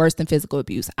not worse, than physical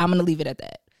abuse. I'm going to leave it at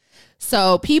that.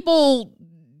 So people,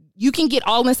 you can get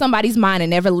all in somebody's mind and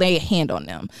never lay a hand on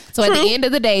them. So True. At the end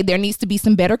of the day, there needs to be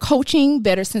some better coaching,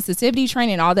 better sensitivity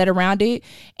training, all that around it.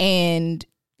 And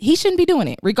he shouldn't be doing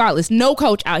it regardless. No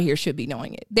coach out here should be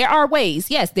doing it. There are ways.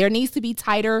 Yes, there needs to be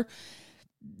tighter.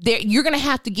 You're going to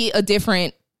have to get a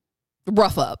different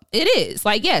rough up. It is.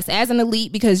 Like, yes, as an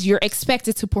elite, because you're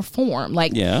expected to perform.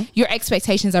 Like, your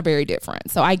expectations are very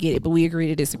different. So I get it, but we agree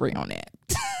to disagree on that.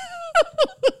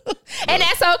 And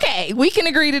that's okay. We can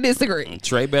agree to disagree.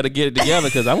 Trey better get it together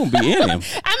because I won't be in him. I mean,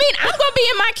 I'm going to be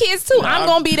in my kids too. I'm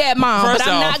going to be that mom, but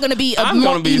I'm not going to be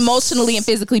emotionally and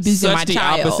physically abusing my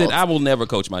child. Opposite. I will never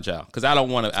coach my child because I don't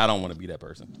want to be that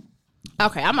person.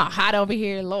 Okay, I'm all hot over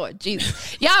here. Lord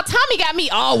Jesus. Y'all, Tommy got me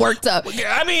all worked up.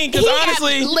 I mean, because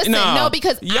honestly,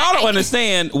 because y'all don't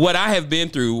understand what I have been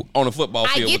through on a football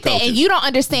field. I get that, and you don't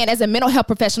understand as a mental health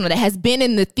professional that has been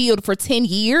in the field for 10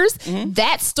 years,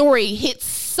 that story hits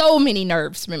so many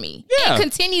nerves for me. Yeah. It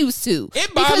continues to.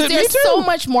 It bothers me too. Because there's so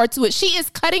much more to it. She is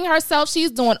cutting herself. She's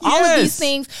doing all of these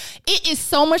things. It is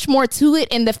so much more to it.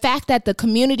 And the fact that the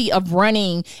community of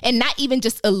running, and not even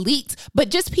just elites, but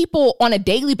just people on a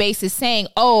daily basis saying,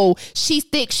 oh, she's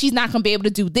thick, she's not going to be able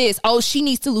to do this. Oh, she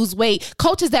needs to lose weight.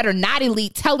 Coaches that are not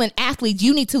elite telling athletes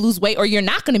you need to lose weight or you're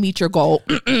not going to meet your goal.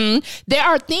 There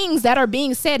are things that are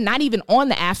being said, not even on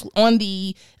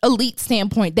the elite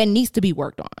standpoint, that needs to be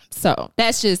worked on. So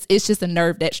it's just a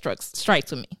nerve that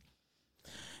strikes with me.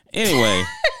 Anyway,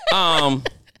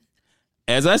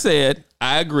 as I said,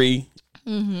 I agree.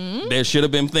 There should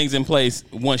have been things in place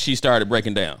once she started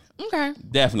breaking down. Okay.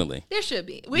 Definitely. There should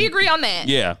be. We agree on that.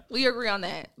 Yeah. We agree on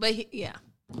that. But yeah.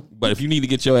 But if you need to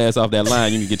get your ass off that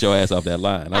line, you need to get your ass off that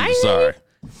line. I'm just sorry.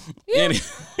 Yeah.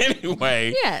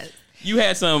 Anyway. Yes. You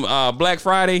had some Black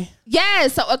Friday. Yeah,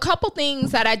 so a couple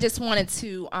things that I just wanted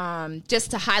to just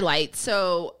to highlight.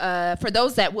 So for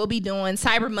those that will be doing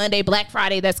Cyber Monday, Black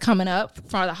Friday, that's coming up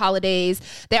for the holidays,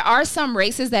 there are some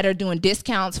races that are doing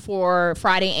discounts for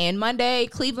Friday and Monday: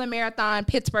 Cleveland Marathon,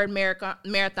 Pittsburgh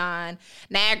Marathon,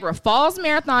 Niagara Falls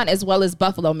Marathon, as well as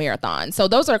Buffalo Marathon. So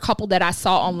those are a couple that I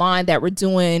saw online that were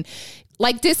doing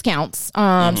like discounts.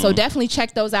 So definitely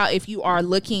check those out if you are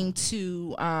looking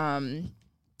to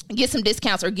get some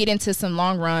discounts or get into some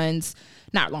get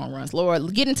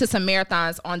into some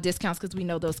marathons on discounts, because we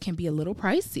know those can be a little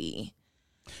pricey.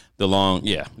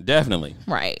 Definitely.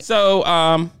 Right. So,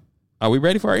 Are we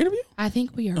ready for our interview? I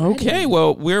think we are Okay, ready.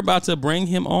 well, we're about to bring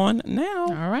him on now.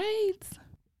 All right.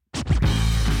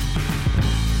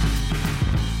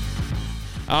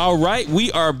 All right,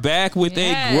 we are back with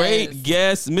a great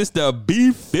guest, Mr.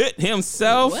 B-Fit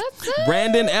himself,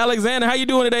 Brandon Alexander. How you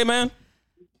doing today, man?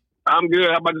 I'm good.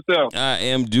 How about yourself? I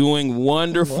am doing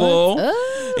wonderful.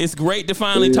 It's great to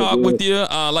finally talk with you.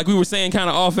 Like we were saying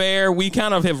kind of off air, we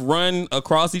kind of have run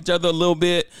across each other a little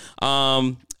bit.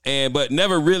 But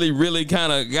never really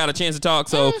kind of got a chance to talk.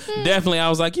 So definitely, I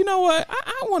was like, you know what?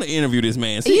 I want to interview this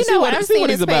man. See what I'm seeing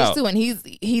his face too, and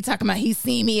he talking about he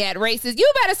seen me at races.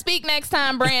 You better speak next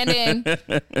time, Brandon.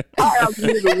 I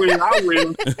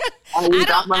will.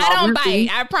 I don't bite.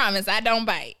 I promise, I don't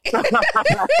bite.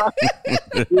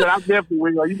 Yeah, I definitely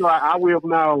will. You know, I will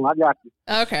from now on. I got you.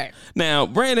 Okay. Now,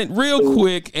 Brandon, real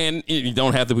quick, and you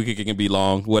don't have to. It can be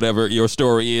long. Whatever your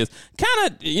story is, kind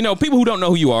of, people who don't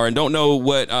know who you are and don't know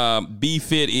what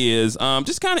B-Fit is,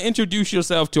 just kind of introduce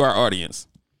yourself to our audience.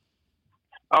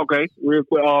 Okay, real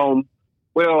quick.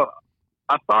 Well,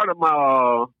 I started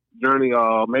my journey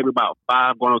maybe about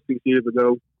 5 going on 6 years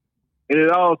ago, and it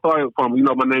all started from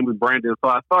my name is Brandon, so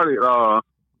I started. I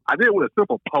did it with a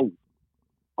simple post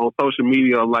on social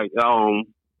media, like going,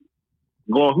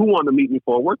 who wanted to meet me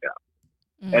for a workout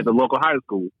at the local high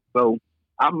school. So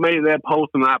I made that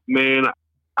post, and I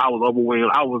was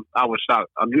overwhelmed. I was shocked.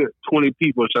 A good 20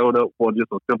 people showed up for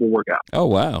just a simple workout. Oh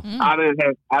wow! I didn't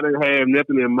have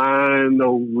nothing in mind,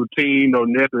 no routine, no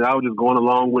nothing. I was just going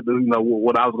along with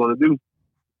what I was going to do.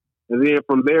 And then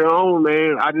from there on,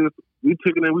 man, we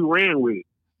took it and we ran with it.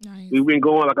 Nice. We've been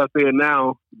going, like I said,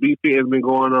 now B-Fit has been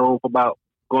going on for about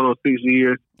 6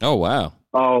 years. Oh wow!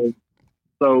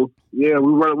 So yeah,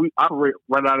 we operate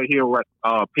right out of here,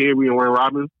 Perry and Warren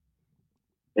Robins.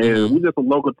 And we just a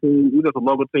local team.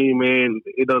 Man.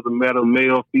 It doesn't matter,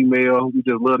 male, female. We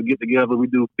just love to get together. We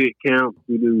do fit camps.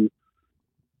 We do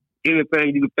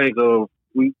anything you can think of.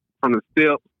 We from the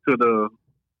steps to the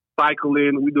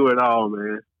cycling. We do it all,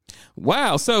 man.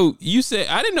 Wow. So you said,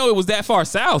 I didn't know it was that far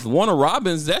south. Warner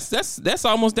Robins. That's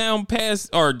almost down past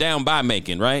or down by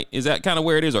Macon, right? Is that kind of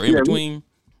where it is, or in between?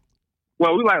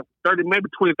 We like 30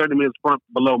 minutes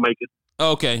below Macon.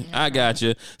 Okay, I got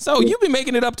you. So you've been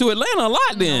making it up to Atlanta a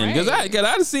lot then, because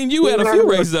I've seen you at a few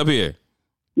races up here.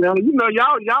 Yeah,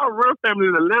 y'all real family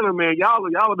in Atlanta, man. Y'all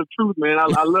are the truth, man. I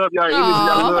love y'all energy.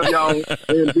 I love y'all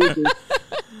ambition.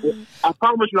 I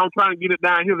promise you, I'm trying to get it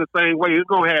down here the same way. It's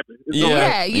gonna happen.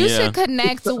 You should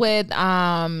connect with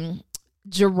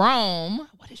Jerome.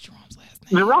 What is Jerome's last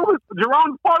name?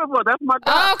 Jerome's part of us. That's my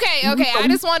guy. Okay. I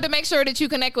just wanted to make sure that you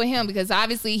connect with him because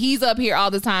obviously he's up here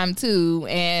all the time too,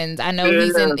 and I know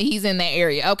he's in that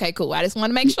area. Okay, cool. I just want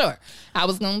to make sure. I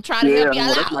was gonna try to help y'all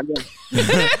out.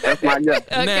 That's my guy.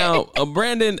 Okay. Now,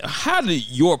 Brandon, how did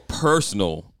your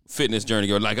personal fitness journey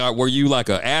go? Like, were you like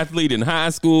an athlete in high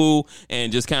school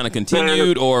and just kind of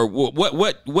continued, or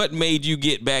what made you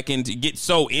get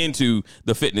so into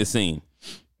the fitness scene?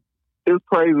 It's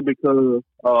crazy because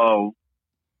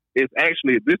it's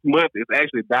actually this month is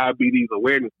actually Diabetes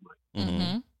Awareness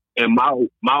Month, and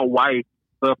my wife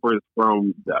suffers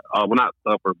from not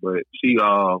suffer, but she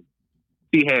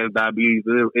has diabetes.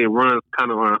 It runs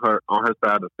kind of on her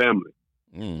side of the family.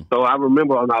 So I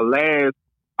remember on our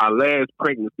last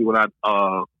pregnancy when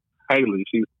Haley,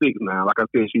 she's sick now. Like I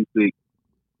said, she's sick,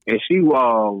 and she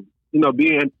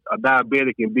being a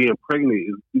diabetic and being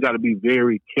pregnant, you got to be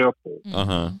very careful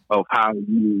of how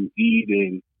you eat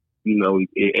and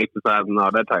exercise and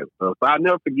all that type of stuff. So I'll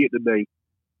never forget the day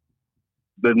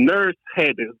the nurse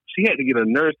had to get a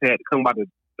nurse hat to come by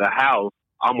the house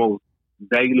almost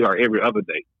daily or every other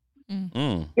day.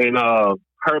 And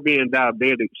her being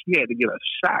diabetic, she had to get a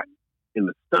shot in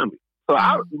the stomach. So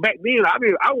back then,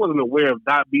 I wasn't aware of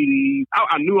diabetes.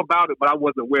 I knew about it, but I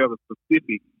wasn't aware of the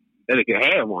specific that it could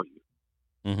have on you.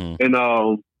 And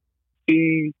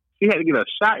she had to get a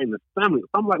shot in the stomach. So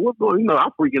I'm like, what's going on?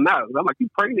 I'm freaking out. I'm like, you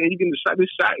pregnant and you getting this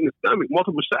shot in the stomach,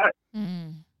 multiple shots.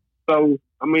 So,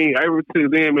 I mean, ever since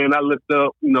then, man, I looked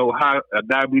up, how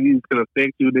diabetes can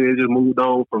affect you. Then it just moved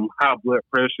on from high blood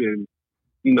pressure and,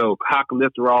 high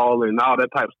cholesterol and all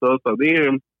that type of stuff. So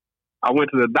then I went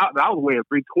to the doctor. I was weighing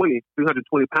 320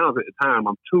 pounds at the time.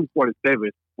 I'm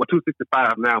 247,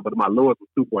 265 now, but my lowest was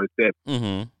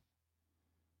 247.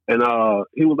 And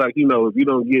he was like, if you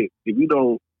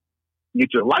don't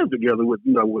get your life together with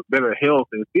better health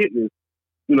and fitness,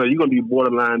 you're gonna be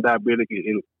borderline diabetic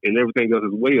and everything else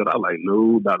as well. I was like,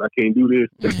 no, doc, I can't do this.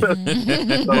 So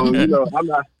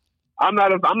I'm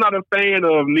not a fan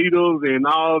of needles and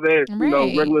all that.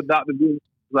 Regular doctor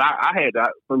I had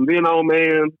that from then on,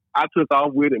 man. I took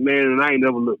off with it, man, and I ain't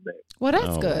never looked back. Well,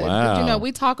 that's good. Wow. But, you know,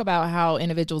 we talk about how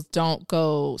individuals don't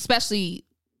go, especially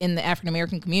in the African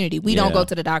American community, we don't go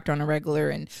to the doctor on a regular,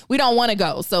 and we don't want to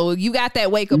go. So you got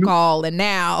that wake up call, and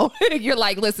now you're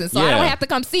like, listen, so I don't have to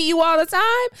come see you all the time.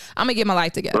 I'm gonna get my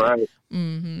life together. Right.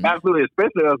 Mm-hmm. Absolutely,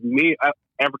 especially us men,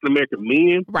 African American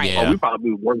men. Right. Yeah. Oh, we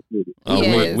probably worse with it.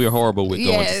 Oh, we're horrible with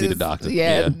going to see the doctor.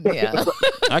 Yeah.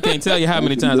 I can't tell you how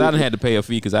many times I done had to pay a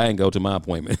fee because I didn't go to my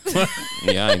appointment. I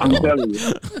ain't I'm going. telling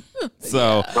you.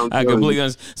 So I completely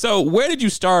understand. So where did you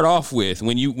start off with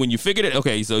when you figured it?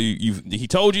 Okay, so he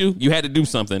told you had to do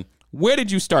something. Where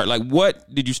did you start? Like,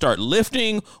 what did you start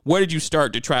lifting? Where did you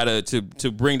start to try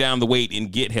to bring down the weight and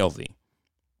get healthy?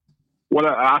 Well,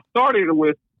 I started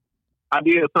with, I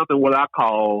did something what I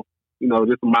call, you know,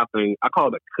 this is my thing. I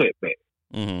call it a cutback.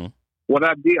 Mm-hmm. What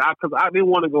I did, because I didn't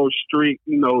want to go strict,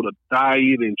 you know, the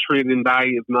diet and trending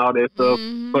diets and all that stuff.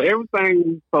 Mm-hmm. So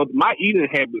everything, so my eating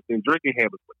habits and drinking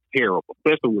habits were terrible,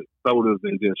 especially with sodas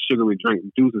and just sugary drink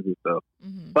juices and stuff.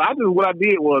 Mm-hmm. But what I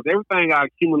did was everything I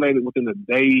accumulated within a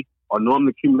day or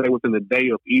normally accumulate within a day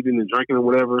of eating and drinking or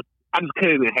whatever, I just cut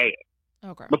it in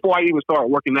half. Okay. Before I even started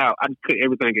working out, I just cut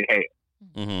everything in half.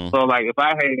 Mm-hmm. So, like, if I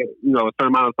had, you know, a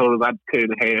certain amount of sodas, I'd cut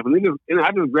it in half. And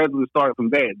I just gradually started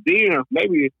from that. Then,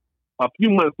 maybe a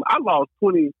few months, I lost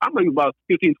 20, I maybe about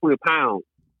 15, 20 pounds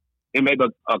in maybe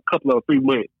a couple of 3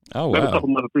 months. Oh, wow. Maybe a couple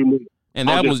months or 3 months. And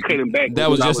that was cutting back.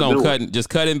 That was just on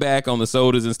cutting back on the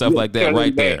sodas and stuff like that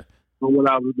right there. On what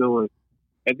I was doing.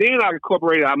 And then I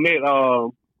incorporated, I met a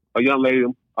young lady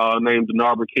named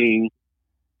Mary Cain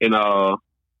and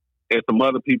some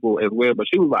other people as well. But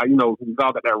she was like, you know, we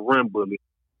all got that run bully.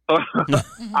 So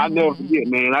I never forget,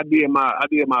 man. I did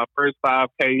my first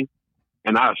 5K,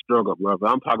 and I struggled, brother.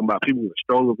 I'm talking about people with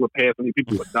strollers were passing me,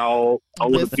 people with dogs,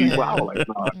 older people. I was like,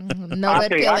 nah. Know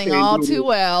that feeling all too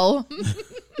well.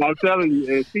 I'm telling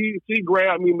you, and she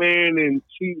grabbed me, man, and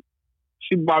she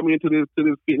brought me into this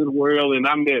fitness world, and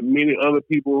I met many other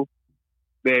people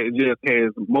that just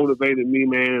has motivated me,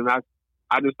 man. And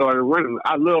I just started running.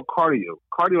 I love cardio.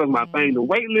 Cardio is my thing. The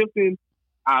weightlifting,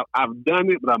 I've done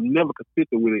it, but I'm never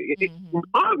consistent with it.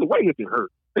 Honestly, weightlifting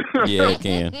hurts. Yeah, it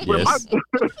can. Yes.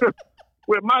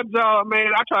 With my job, man,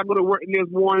 I try to go to work this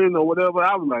morning or whatever.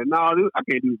 I was like, no, I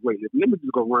can't do this weightlifting. Let me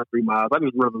just go run 3 miles. I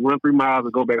just run 3 miles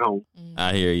and go back home.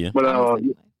 I hear you. But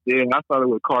yeah, I started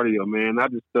with cardio, man. I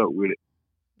just stuck with it.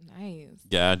 Nice.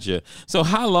 Gotcha. So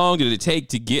how long did it take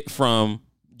to get from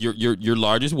your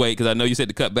largest weight? Because I know you said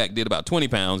the cutback did about 20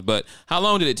 pounds, but how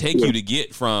long did it take you to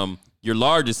get from your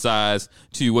largest size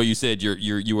to where you said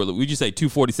you were? Would you say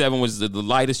 247 was the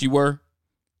lightest you were?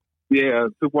 Yeah,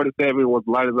 247 was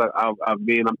the lightest I've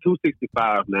been. I'm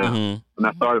 265 now, and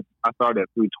I started at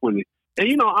 320. And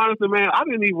you know, honestly, man, I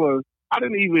didn't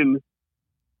even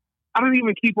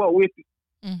keep up with it.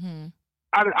 Mm-hmm.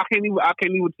 I can't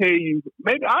even tell you.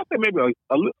 Maybe I'll say maybe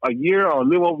a year or a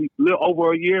little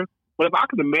over a year. But if I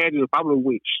could imagine if I would have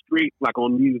went straight like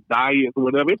on these diets or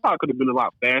whatever, it probably could have been a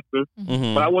lot faster.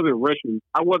 Mm-hmm. But I wasn't rushing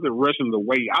the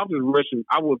weight. I was just rushing.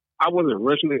 I wasn't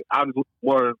rushing it. I was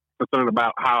more concerned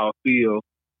about how I feel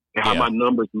and how my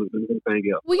numbers look and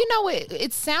everything else. Well, you know,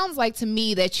 it sounds like to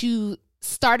me that you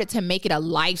started to make it a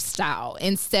lifestyle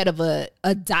instead of a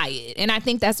diet. And I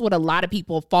think that's what a lot of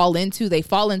people fall into. They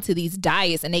fall into these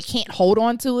diets and they can't hold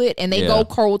on to it. And they go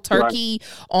cold turkey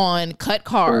on cut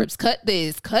carbs, cut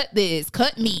this, cut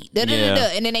meat, and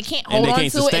then they can't hold on to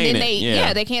it. And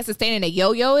then they can't sustain it and they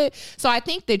yo-yo it. So I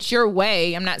think that your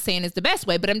way, I'm not saying it's the best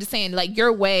way, but I'm just saying like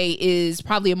your way is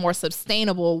probably a more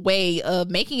sustainable way of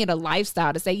making it a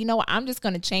lifestyle to say, you know what, I'm just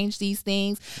going to change these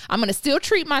things. I'm going to still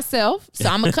treat myself. So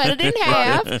I'm going to cut it in half.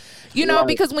 You know,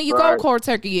 because when you go cold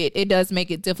turkey, it does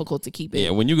make it difficult to keep it.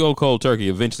 Yeah, when you go cold turkey,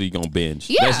 eventually you're going to binge.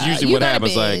 Yeah, that's usually what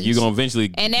happens. Binge. Like, you're going to eventually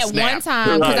And that snap. one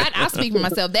time, because I speak for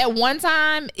myself, that one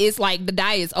time, it's like the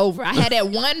diet is over. I had that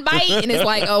one bite, and it's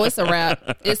like, oh, it's a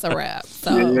wrap. It's a wrap.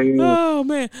 So, oh,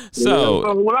 man.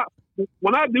 So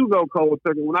when I do go cold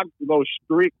turkey, when I go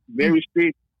strict, very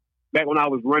strict, back when I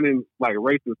was running like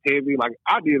races heavy, like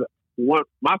I did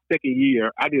my second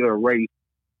year, I did a race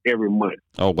every month.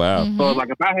 Oh wow! Mm-hmm. So like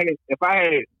if I had, it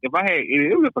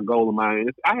was just a goal of mine.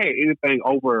 If I had anything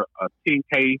over a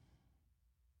 10K,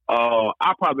 I'll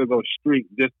probably go strict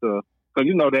just to, because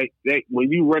you know that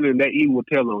when you running, that eating will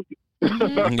tell on you.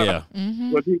 Mm-hmm. Yeah.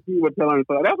 Mm-hmm. But he would tell on you.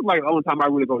 So that's like the only time I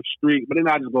really go strict. But then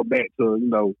I just go back to, you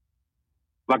know,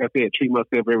 like I said, treat myself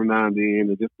every now and then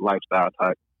and just lifestyle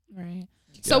type. Right.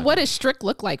 So what does strict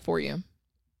look like for you?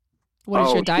 What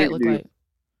does your diet look like?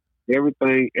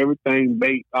 Everything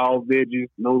baked, all veggies,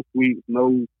 no sweets,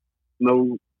 no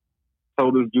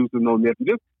sodas, juices, no nothing.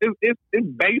 Just it's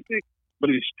basic,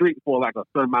 but it's strict for like a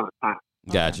certain amount of time.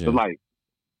 Gotcha. So like,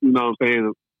 you know what I'm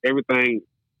saying? Everything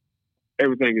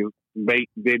is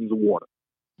baked, veggies, and water.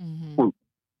 Fruit.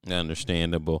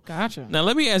 Understandable. Gotcha. Now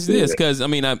let me ask you this, because I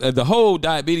mean, the whole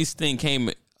diabetes thing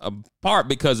came apart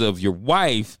because of your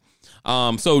wife.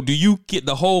 So do you get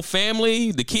the whole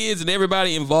family, the kids, and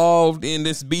everybody involved in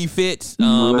this Be Fit?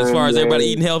 As far as everybody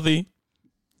eating healthy?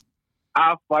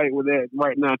 I fight with that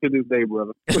right now to this day,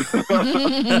 brother. It's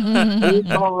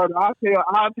hard.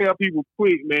 I tell people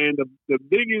quick, man. The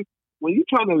biggest, when you're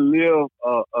trying to live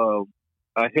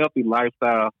a healthy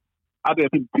lifestyle, I tell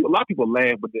people, a lot of people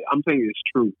laugh, but I'm saying it's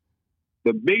true.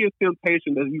 The biggest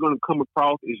temptation that you're going to come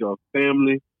across is your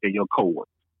family and your coworkers.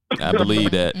 I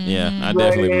believe that. Yeah, I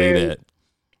definitely believe that.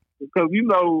 Because you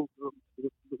know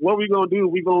what we're gonna do.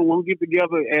 When we get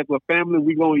together as a family,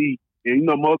 we're gonna eat. And you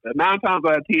know, 9 times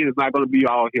out of 10, it's not gonna be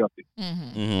all healthy.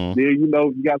 Then you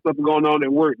know, you got something going on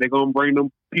at work. They're gonna bring them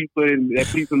pizza and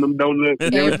them donuts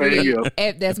and everything else.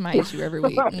 That's my issue every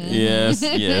week.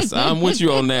 Yes, I'm with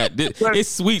you on that. It's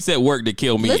sweets at work that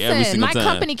kill me every single time. My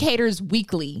company caters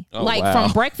weekly,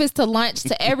 from breakfast to lunch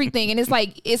to everything, and it's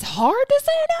like it's hard to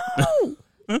say no.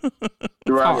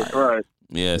 Right.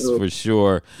 Yes, for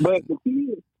sure. But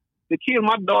the kid,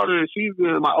 my daughter,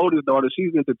 my oldest daughter,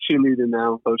 she's into cheerleading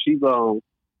now. So she's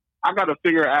I got to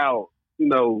figure out, you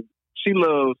know, she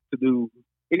loves to do.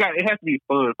 It has to be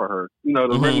fun for her. You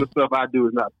know, the regular stuff I do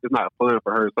is not fun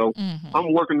for her. So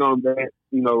I'm working on that.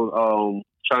 You know,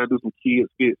 trying to do some kids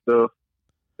fit stuff.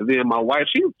 And then my wife,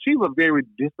 she's a very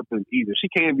disciplined eater. She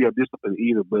can be a disciplined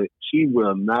eater, but she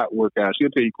will not work out. She'll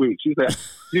tell you quick. She said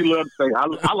she loves to say,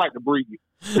 I like to breathe.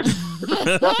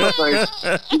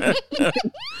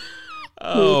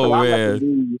 Oh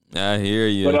man, I hear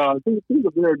you. But she's a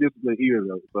very disciplined eater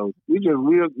though. So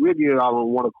we'll get it all on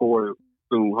one accord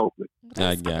soon, hopefully.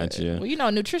 I got you. Well, you know,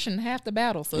 nutrition half the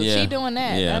battle. So she doing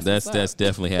that. Yeah, that's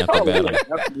definitely half the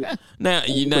battle. Now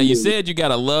you said you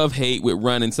got a love-hate with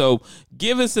running. So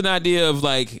give us an idea of,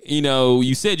 like, you know,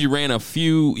 you said you ran a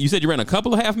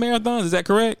couple of half marathons. Is that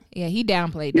correct? Yeah, he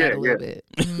downplayed that a little bit.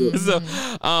 So,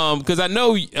 because I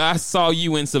know I saw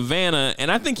you in Savannah, and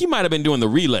I think you might have been doing the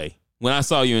relay when I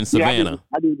saw you in Savannah.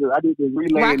 I did the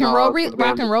relay. Rock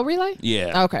and roll relay?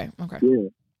 Yeah. Okay. Yeah.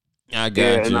 I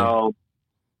got you. And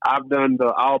I've done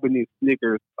the Albany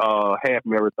Snickers half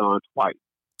marathon twice.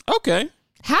 Okay.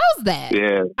 How's that?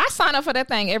 Yeah. I sign up for that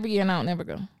thing every year and I don't never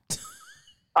go.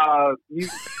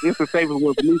 It's the safest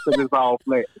one for me because it's all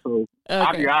flat. So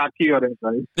I kill that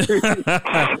thing.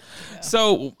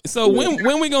 So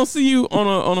when we gonna see you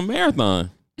on a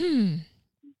marathon?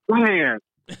 Man,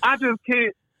 I just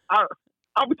can't.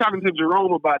 I'll be talking to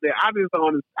Jerome about that. I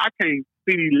can't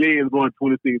see these legs going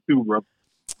 26-2, bro.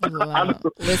 Wow.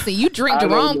 Listen, you drink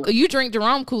Jerome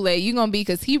Kool-Aid, you gonna be,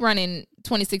 because he running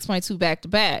 26.2 back to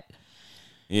back.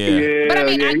 Yeah. But I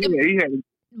mean, he had.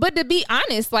 But to be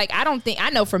honest, like, I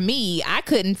know for me, I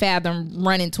couldn't fathom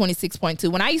running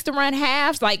 26.2. When I used to run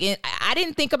halves, like, I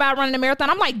didn't think about running a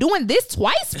marathon. I'm like, doing this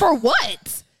twice for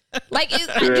what? Like,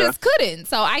 I just couldn't.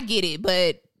 So I get it,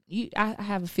 but I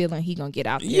have a feeling he gonna get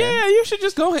out there. Yeah, you should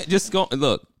just go ahead. Just go.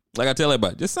 Look, like I tell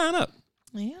everybody, just sign up.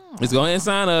 Yeah. Just go ahead and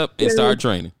sign up and start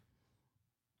training.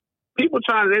 People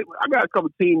I got a couple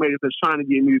teammates that's trying to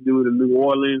get me to do it in New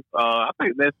Orleans. I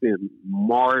think that's in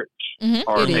March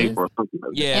or April or something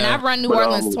like that. Yeah. And I've run New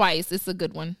Orleans twice. It's a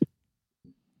good one.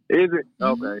 Is it?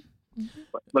 Okay.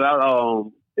 But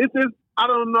it's just, I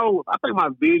don't know. I think my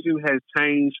vision has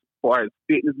changed as far as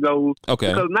fitness goes. Okay.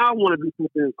 Because now I want to do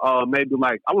something, maybe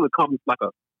like, I want to come like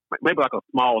a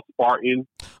small Spartan.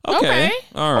 Okay.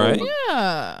 All right.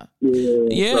 Yeah.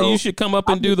 Yeah, so you should come up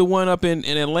and do the one up in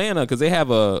Atlanta, because they have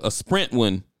a sprint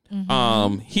one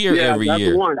here every year.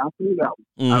 That's the one. I've seen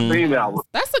that one.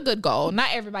 That's a good goal. Not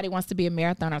everybody wants to be a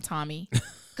marathoner, Tommy.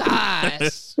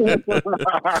 Gosh.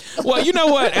 Well, you know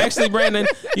what? Actually, Brandon,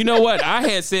 you know what? I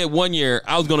had said one year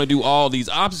I was going to do all these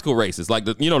obstacle races, like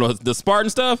the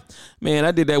Spartan stuff. Man,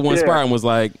 I did that one Spartan, was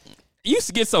like, you used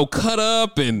to get so cut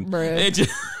up and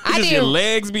your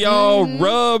legs be all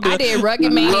rubbed. I did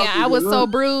Rugged Mania. I was so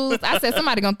bruised. I said,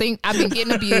 somebody gonna think I've been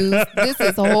getting abused. This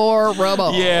is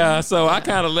horrible. Yeah, so I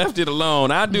kind of left it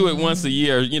alone. I do it once a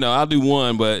year. You know, I'll do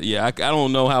one, but yeah, I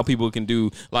don't know how people can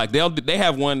do, like, they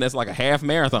have one that's like a half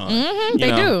marathon.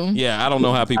 They do. Yeah, I don't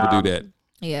know how people do that.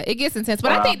 Yeah, it gets intense,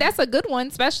 but I think that's a good one,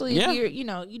 especially if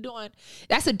you're doing.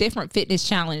 That's a different fitness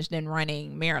challenge than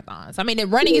running marathons. I mean, the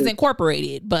running is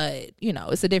incorporated, but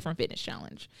it's a different fitness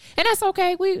challenge, and that's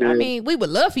okay. I mean, we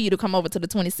would love for you to come over to the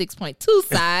 26.2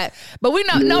 side, but we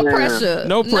no pressure,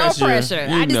 no pressure.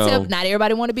 I just tell not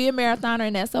everybody want to be a marathoner,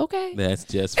 and that's okay. That's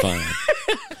just fine.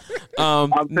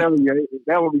 I'm telling you,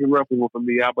 that would be a rough one for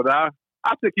me, but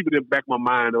I still keep it in the back of my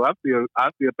mind, though. I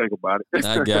still think about it.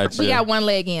 I got you. We got one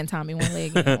leg in, Tommy. One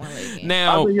leg in.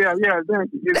 Now,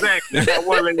 exactly. Got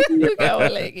one leg in. You got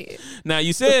one leg in. Now,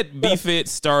 you said BFit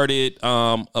started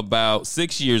about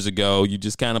 6 years ago. You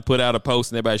just kind of put out a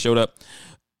post and everybody showed up.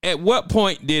 At what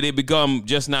point did it become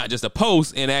not just a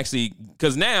post and actually,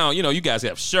 because now, you guys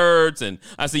have shirts and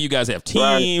I see you guys have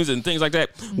teams and things like that.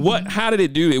 How did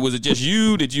it do it? Was it just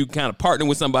you? Did you kind of partner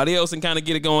with somebody else and kind of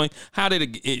get it going? How did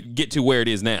it get to where it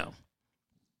is now?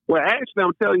 Well, actually,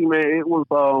 I'm telling you, man, it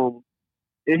was,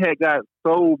 it had got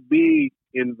so big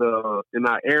in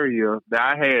our area that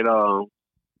I had,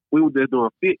 we were just doing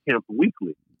fit camps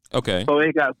weekly. Okay. So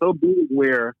it got so big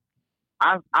where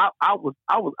I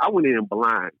went in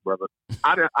blind, brother.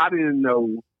 I didn't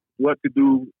know what to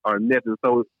do or nothing.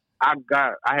 So I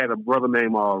had a brother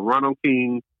named Ronald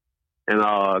King and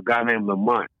a guy named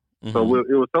Lamont. Mm-hmm. So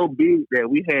it was so big that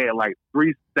we had like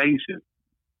 3 stations.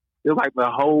 It was like the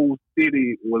whole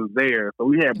city was there. So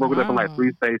we had broken up in like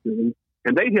 3 stations,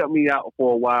 and they helped me out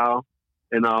for a while.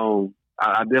 And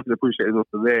I definitely appreciate them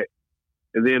for that.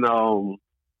 And then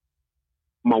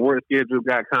my work schedule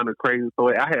got kind of crazy, so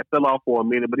I had fell off for a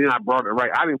minute, but then I brought it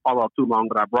right. I didn't fall off too long,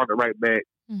 but I brought it right back.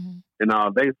 Mm-hmm.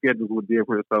 And their schedules were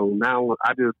different, so now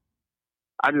I just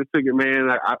figured, man,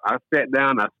 I sat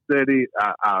down, I studied,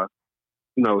 I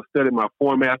studied my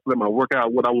format, studied my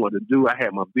workout, what I wanted to do. I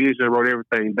had my vision, wrote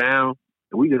everything down.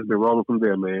 And we just been rolling from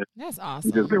there, man. That's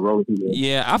awesome. We just been rolling from there.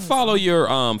 Yeah, I follow your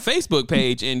Facebook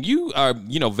page, and you are,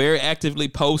 very actively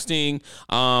posting.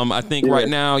 I think right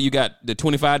now you got the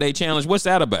 25-day challenge. What's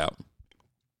that about?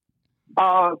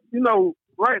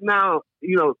 Right now,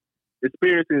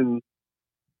 experiencing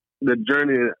the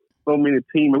journey of so many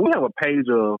teams. And we have a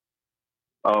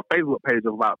Facebook page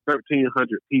of about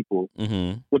 1,300 people,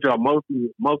 which are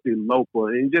mostly local,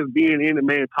 and just being in it,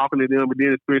 man, talking to them, and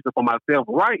then experiencing for myself.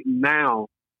 Right now,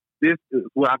 this is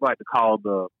what I like to call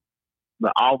the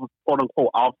off, quote unquote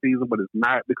off season, but it's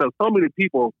not, because so many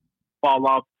people fall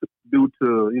off due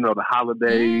to the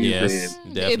holidays. Yes,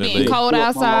 and definitely. It being cold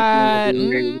outside.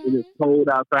 And it's cold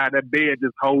outside. That bed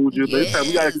just holds you. Yes. But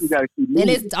we gotta keep moving. And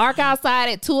it's dark outside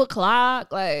at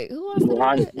 2:00. Like, who wants to do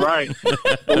that? Right.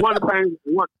 But one of the things,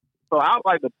 so I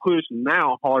like to push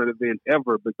now harder than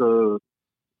ever, because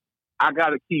I got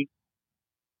to keep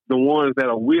the ones that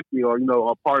are with me or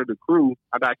are part of the crew.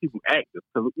 I got to keep them active,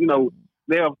 because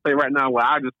they'll say right now, well,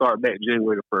 I just start back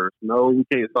January the 1st. No, we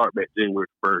can't start back January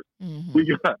the 1st. Mm-hmm.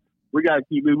 We got to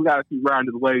keep riding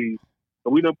this wave. So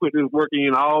we done put this work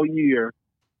in all year,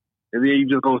 and then you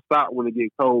just gonna stop when it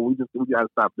gets cold. We got to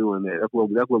stop doing that. That's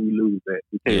what we lose at.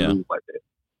 We can't lose like that.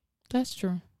 That's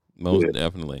true. Most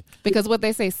definitely. Because what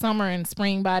they say, summer and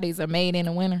spring bodies are made in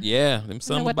the winter. Yeah, them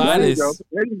summer bodies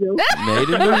there you go. made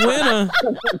in the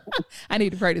winter. I need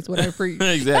to practice what I preach.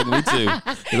 Exactly, me too.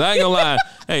 Because I ain't gonna lie.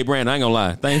 Hey, Brandon, I ain't gonna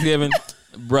lie. Thanksgiving,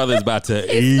 brother's about to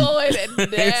eat.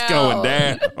 It's going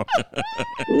down.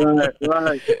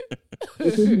 Right.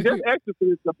 We're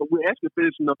actually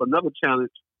finishing up another challenge.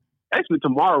 Actually,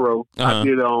 tomorrow. I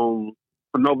did for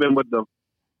November the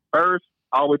 1st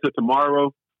all the way to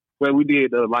tomorrow. Where we did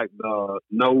the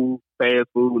no fast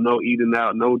food, no eating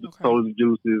out, no soda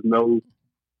juices, no,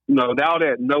 all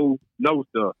that no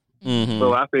stuff. Mm-hmm.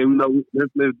 So I said,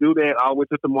 let's do that all the way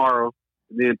to tomorrow.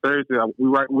 And then Thursday, we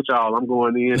right with y'all. I'm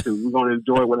going in too. We're going to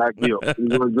enjoy what I give. We're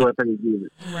going to enjoy Thanksgiving.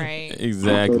 Right.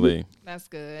 Exactly. That's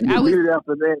good.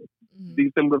 After that,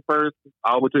 December 1st,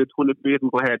 all the way to the 25th, we're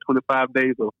going to have 25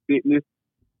 days of fitness,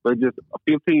 but just a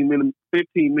 15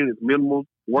 minutes minimum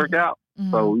workout.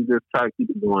 Mm-hmm. So we just try to keep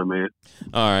it going, man.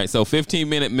 All right. So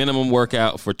 15-minute minimum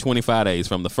workout for 25 days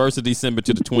from the 1st of December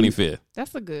to the 25th.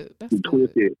 That's good.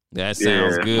 That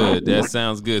sounds good. That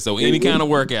sounds good. So any kind of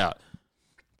workout.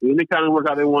 Any kind of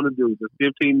workout they want to do, just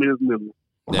 15 minutes minimum.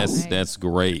 That's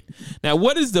great. Now,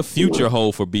 what does the future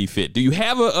hold for BFit? Do you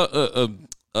have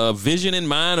a vision in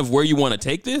mind of where you want to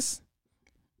take this?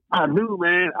 I do,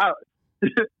 man. I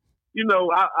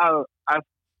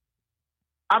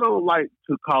don't like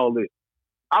to call it.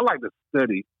 I like to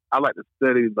study. I like to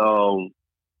study the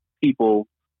people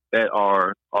that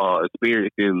are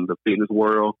experienced in the fitness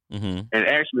world. Mm-hmm. And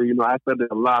actually, I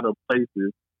studied a lot of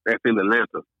places that's in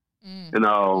Atlanta. Mm-hmm. And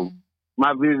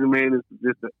my vision, man, is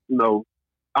just,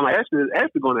 I'm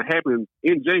actually going to happen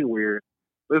in January.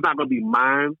 it's not gonna be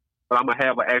mine, but I'm gonna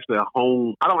have actually a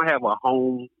home. I don't have a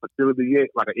home facility yet,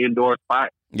 like an indoor spot.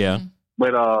 Yeah.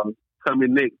 But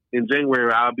coming next in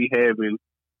January, I'll be having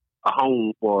a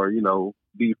home for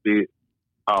BFit.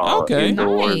 Okay,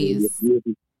 indoors. Nice.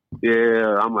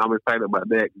 Yeah, I'm excited about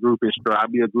that. I'll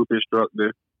be a group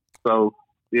instructor. So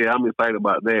yeah, I'm excited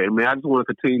about that. And man, I just want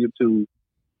to continue to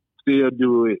still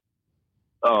do it.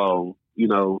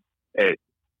 At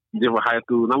different high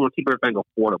schools. And I want to keep everything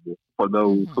affordable for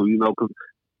those who, because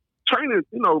training,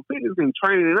 fitness and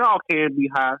training, it all can be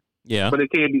high. Yeah. But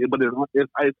it can be, but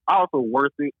it's also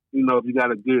worth it, if you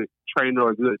got a good trainer or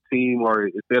a good team or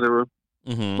et cetera.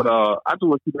 Mm-hmm. But I just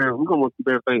want to we're going to want to keep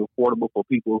everything affordable for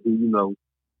people who,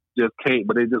 just can't,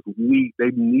 but they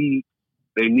need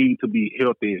to be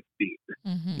healthy and fit.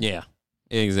 Mm-hmm. Yeah.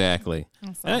 Exactly.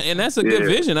 That's awesome. And that's a good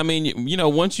vision. I mean,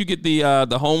 once you get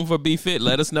the home for BFit,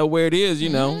 let us know where it is.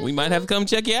 We might have to come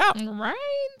check you out. Right.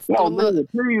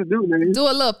 Please do, man. Do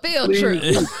a little field trip.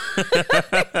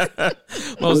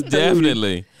 Most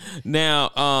definitely.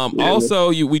 Now, also,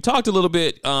 we talked a little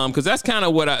bit because that's kind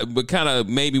of what kind of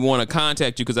made me want to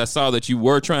contact you, because I saw that you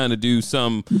were trying to do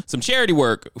some charity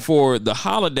work for the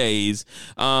holidays.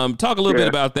 Talk a little bit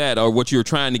about that, or what you're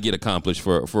trying to get accomplished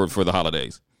for the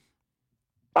holidays.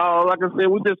 Like I said,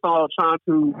 we just trying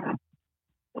to.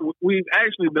 We've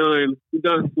actually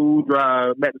done school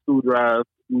drive, back to school drives.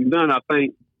 We've done, I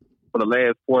think, for the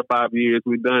last 4 or 5 years.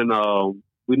 We've never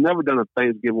done a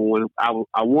Thanksgiving one. I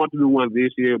want to do one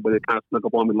this year, but it kind of snuck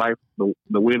up on me. Life,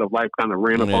 the wind of life kind of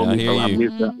ran up on me, so I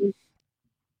missed that.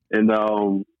 And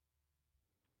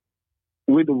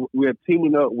we're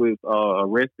teaming up with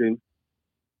Arresting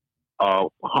for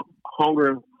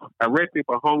Hunger.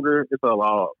 It's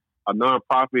a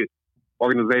nonprofit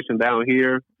organization down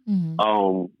here.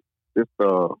 Mm-hmm. It's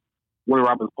the Warner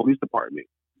Robins Police Department.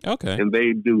 Okay. And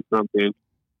they do something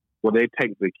where they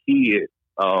take the kids,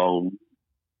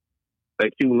 they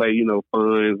accumulate,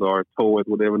 funds or toys,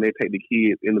 whatever, and they take the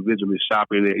kids individually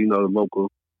shopping at, the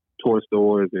local toy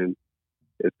stores and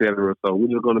et cetera. So we're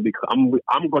just going to be, I'm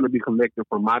going to be collecting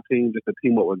from my team just to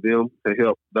team up with them to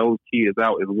help those kids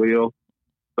out as well.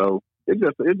 So it's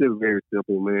just very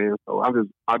simple, man. So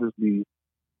I'll just be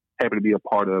happy to be a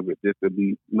part of it, just to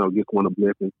be, just want a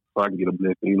blessing so I can get a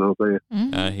blessing, you know what I'm saying?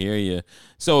 Mm-hmm. I hear you.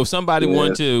 So if somebody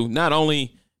wanted to not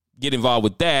only get involved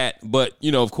with that, but,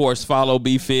 of course, follow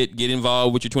BFit, get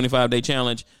involved with your 25-day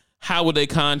challenge, how would they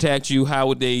contact you? How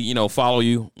would they, follow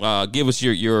you? Give us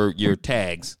your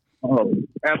tags.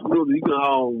 Absolutely. You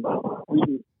can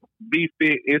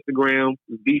BFit Instagram,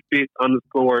 BFit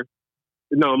 _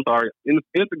 no, I'm sorry. In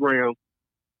Instagram,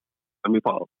 let me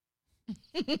pause.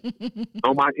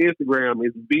 On my Instagram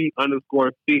is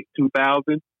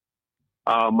B_fit2000.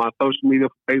 My social media,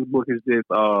 Facebook is just,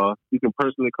 you can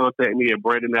personally contact me at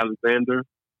Brandon Alexander,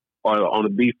 or on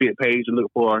the BFit page and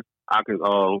look for,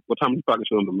 what time you probably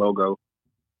show them the logo.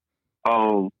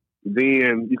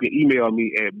 Then you can email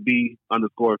me at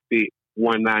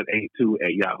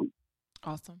B_fit1982@Yahoo.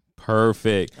 Awesome.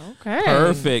 Perfect. Okay.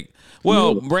 Perfect.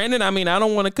 Well, Brandon, I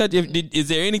don't want to cut you. Is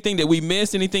there anything that we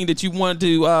missed? Anything that you wanted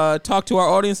to talk to our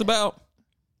audience about?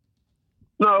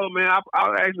 No, man.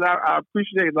 I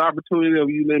appreciate the opportunity of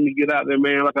you letting me get out there,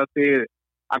 man. Like I said,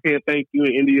 I can't thank you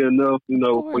in India enough,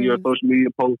 for your social media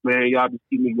posts, man. Y'all just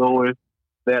keep me going.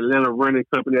 The Atlanta running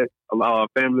company,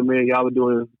 family, man, y'all are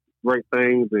doing great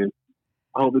things, and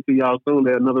I hope to see y'all soon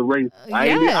at another race. Yes. I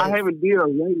haven't did a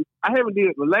race.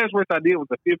 The last race I did was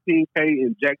a 15K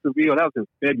in Jacksonville. That was in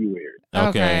February.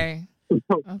 Okay.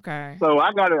 Okay. So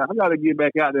I gotta get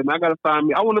back out there, man. I gotta find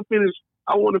me. I want to finish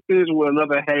with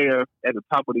another half at the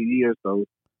top of the year. So,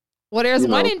 well, there's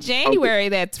one in January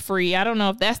that's free. I don't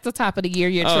know if that's the top of the year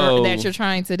that you're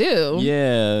trying to do.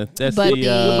 Yeah, that's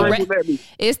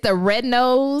it's the Red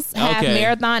Nose Half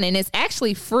Marathon, and it's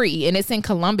actually free, and it's in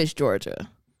Columbus, Georgia.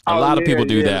 A lot of people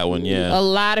do that one, yeah. A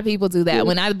lot of people do that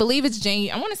one. I believe it's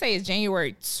I want to say it's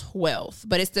January 12th,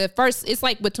 but it's it's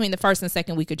like between the first and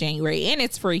second week of January, and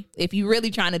it's free if you're really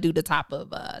trying to do the top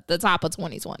of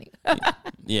 2020.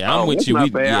 Yeah, I'm with you.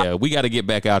 We got to get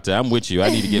back out there. I'm with you. I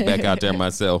need to get back out there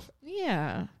myself.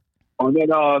 Yeah. Oh,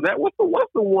 that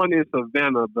what's the one in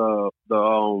Savannah?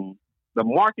 The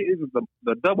market is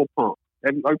the double pump.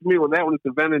 Are you familiar with that one in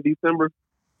Savannah in December?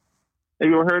 Have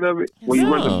you ever heard of it? Where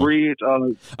you run the bridge?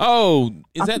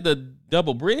 Is that the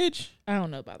double bridge? I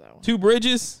don't know about that one. 2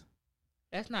 bridges?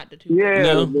 That's not the 2 bridges.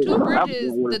 No. 2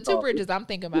 bridges. The 2 bridges I'm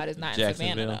thinking about is not in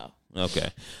Savannah, though. Okay.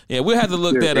 Yeah, we'll have to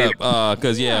look that up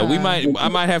because I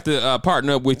might have to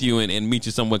partner up with you and meet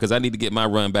you somewhere because I need to get my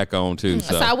run back on too.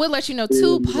 So I will let you know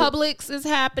 2 Publix is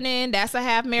happening. That's a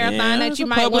half marathon that you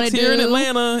might want to do here in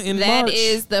Atlanta in That March.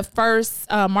 is the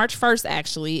first March 1st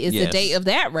actually is the date of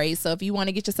that race. So if you want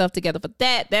to get yourself together for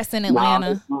that, that's in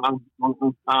Atlanta.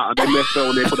 They messed up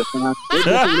when they put a 5. They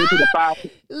put a 5.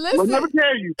 Listen. I'll never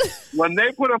tell you. When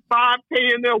they put a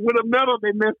 5K in there with a medal,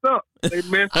 they messed up. Oh,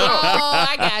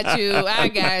 I got you.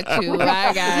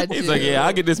 He's like, yeah,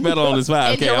 I'll get this medal on this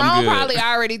 5K. And Jerome I'm good. probably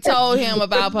already told him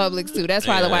about Publix too. That's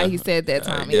probably why he said that,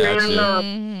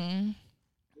 Tommy.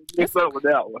 Messed up with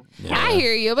that one. Yeah. I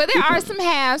hear you, but there are some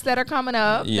halves that are coming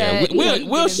up. Yeah, that,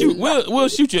 we'll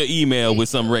shoot your email with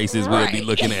some races we'll be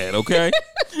looking at. Okay.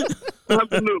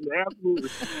 Absolutely.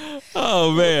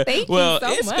 Oh man. Thank you so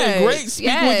it's much. been great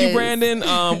speaking with you, Brandon.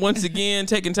 Once again,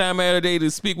 taking time out of the day to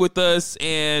speak with us,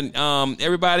 and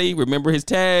everybody remember his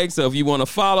tag. So if you want to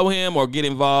follow him or get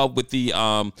involved with the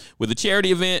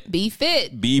charity event, Be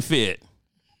Fit.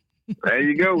 There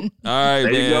you go. All right,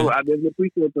 there man. You go. I definitely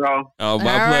appreciate y'all. Oh, my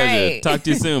pleasure. Right. Talk to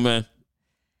you soon, man.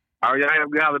 All right, y'all have a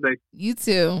good holiday. You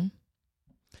too.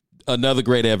 Another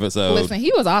great episode. Listen,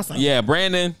 he was awesome. Yeah,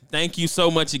 Brandon, thank you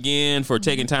so much again for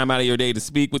taking time out of your day to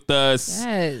speak with us.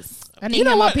 Yes. I need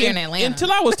him up here in Atlanta.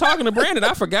 Until I was talking to Brandon,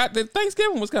 I forgot that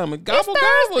Thanksgiving was coming. Gobble, It's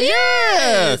gobble. Thursday.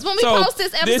 Yes. When we post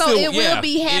this episode, it will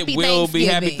be Happy It will be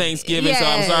Happy Thanksgiving. Thanksgiving. So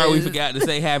I'm sorry we forgot to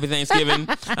say Happy Thanksgiving.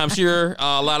 I'm sure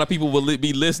a lot of people will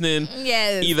be listening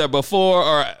either before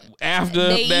or after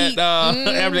they that. Eat.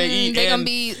 After they eat, they're and gonna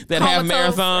be that half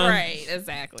marathon. Right,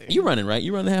 exactly. You running, right?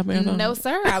 You run the half marathon? No,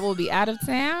 sir. I will be out of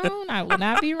town. I will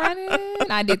not be running.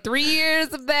 I did 3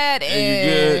 years of that,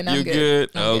 and You're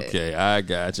good. I'm Okay, good. I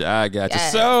got you.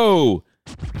 Yes. So,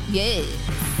 Yes.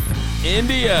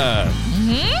 India.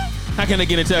 How can I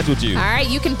get in touch with you? All right,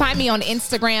 you can find me on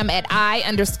Instagram at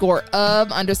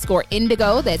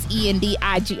I_of_indigo. That's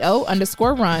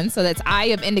ENDIGO_run. So that's I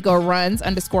of Indigo Runs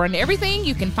 _ and everything.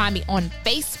 You can find me on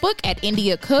Facebook at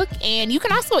India Cook. And you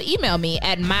can also email me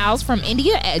at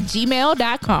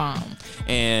milesfromindia@gmail.com.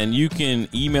 And you can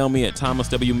email me at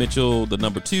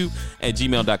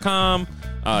thomaswmitchell2@gmail.com.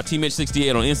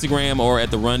 TMitch68 on Instagram or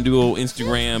at the Run Duo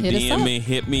Instagram. DM me,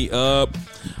 hit me up.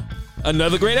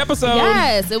 Another great episode.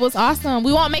 Yes, it was awesome.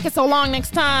 We won't make it so long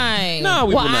next time. No,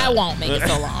 we will not. I won't make it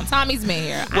so long. Tommy's been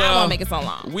here. I won't make it so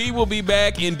long. We will be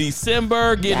back in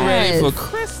December, getting ready for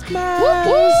Christmas. Whoop,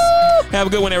 whoop. Have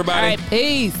a good one, everybody. All right,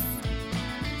 peace.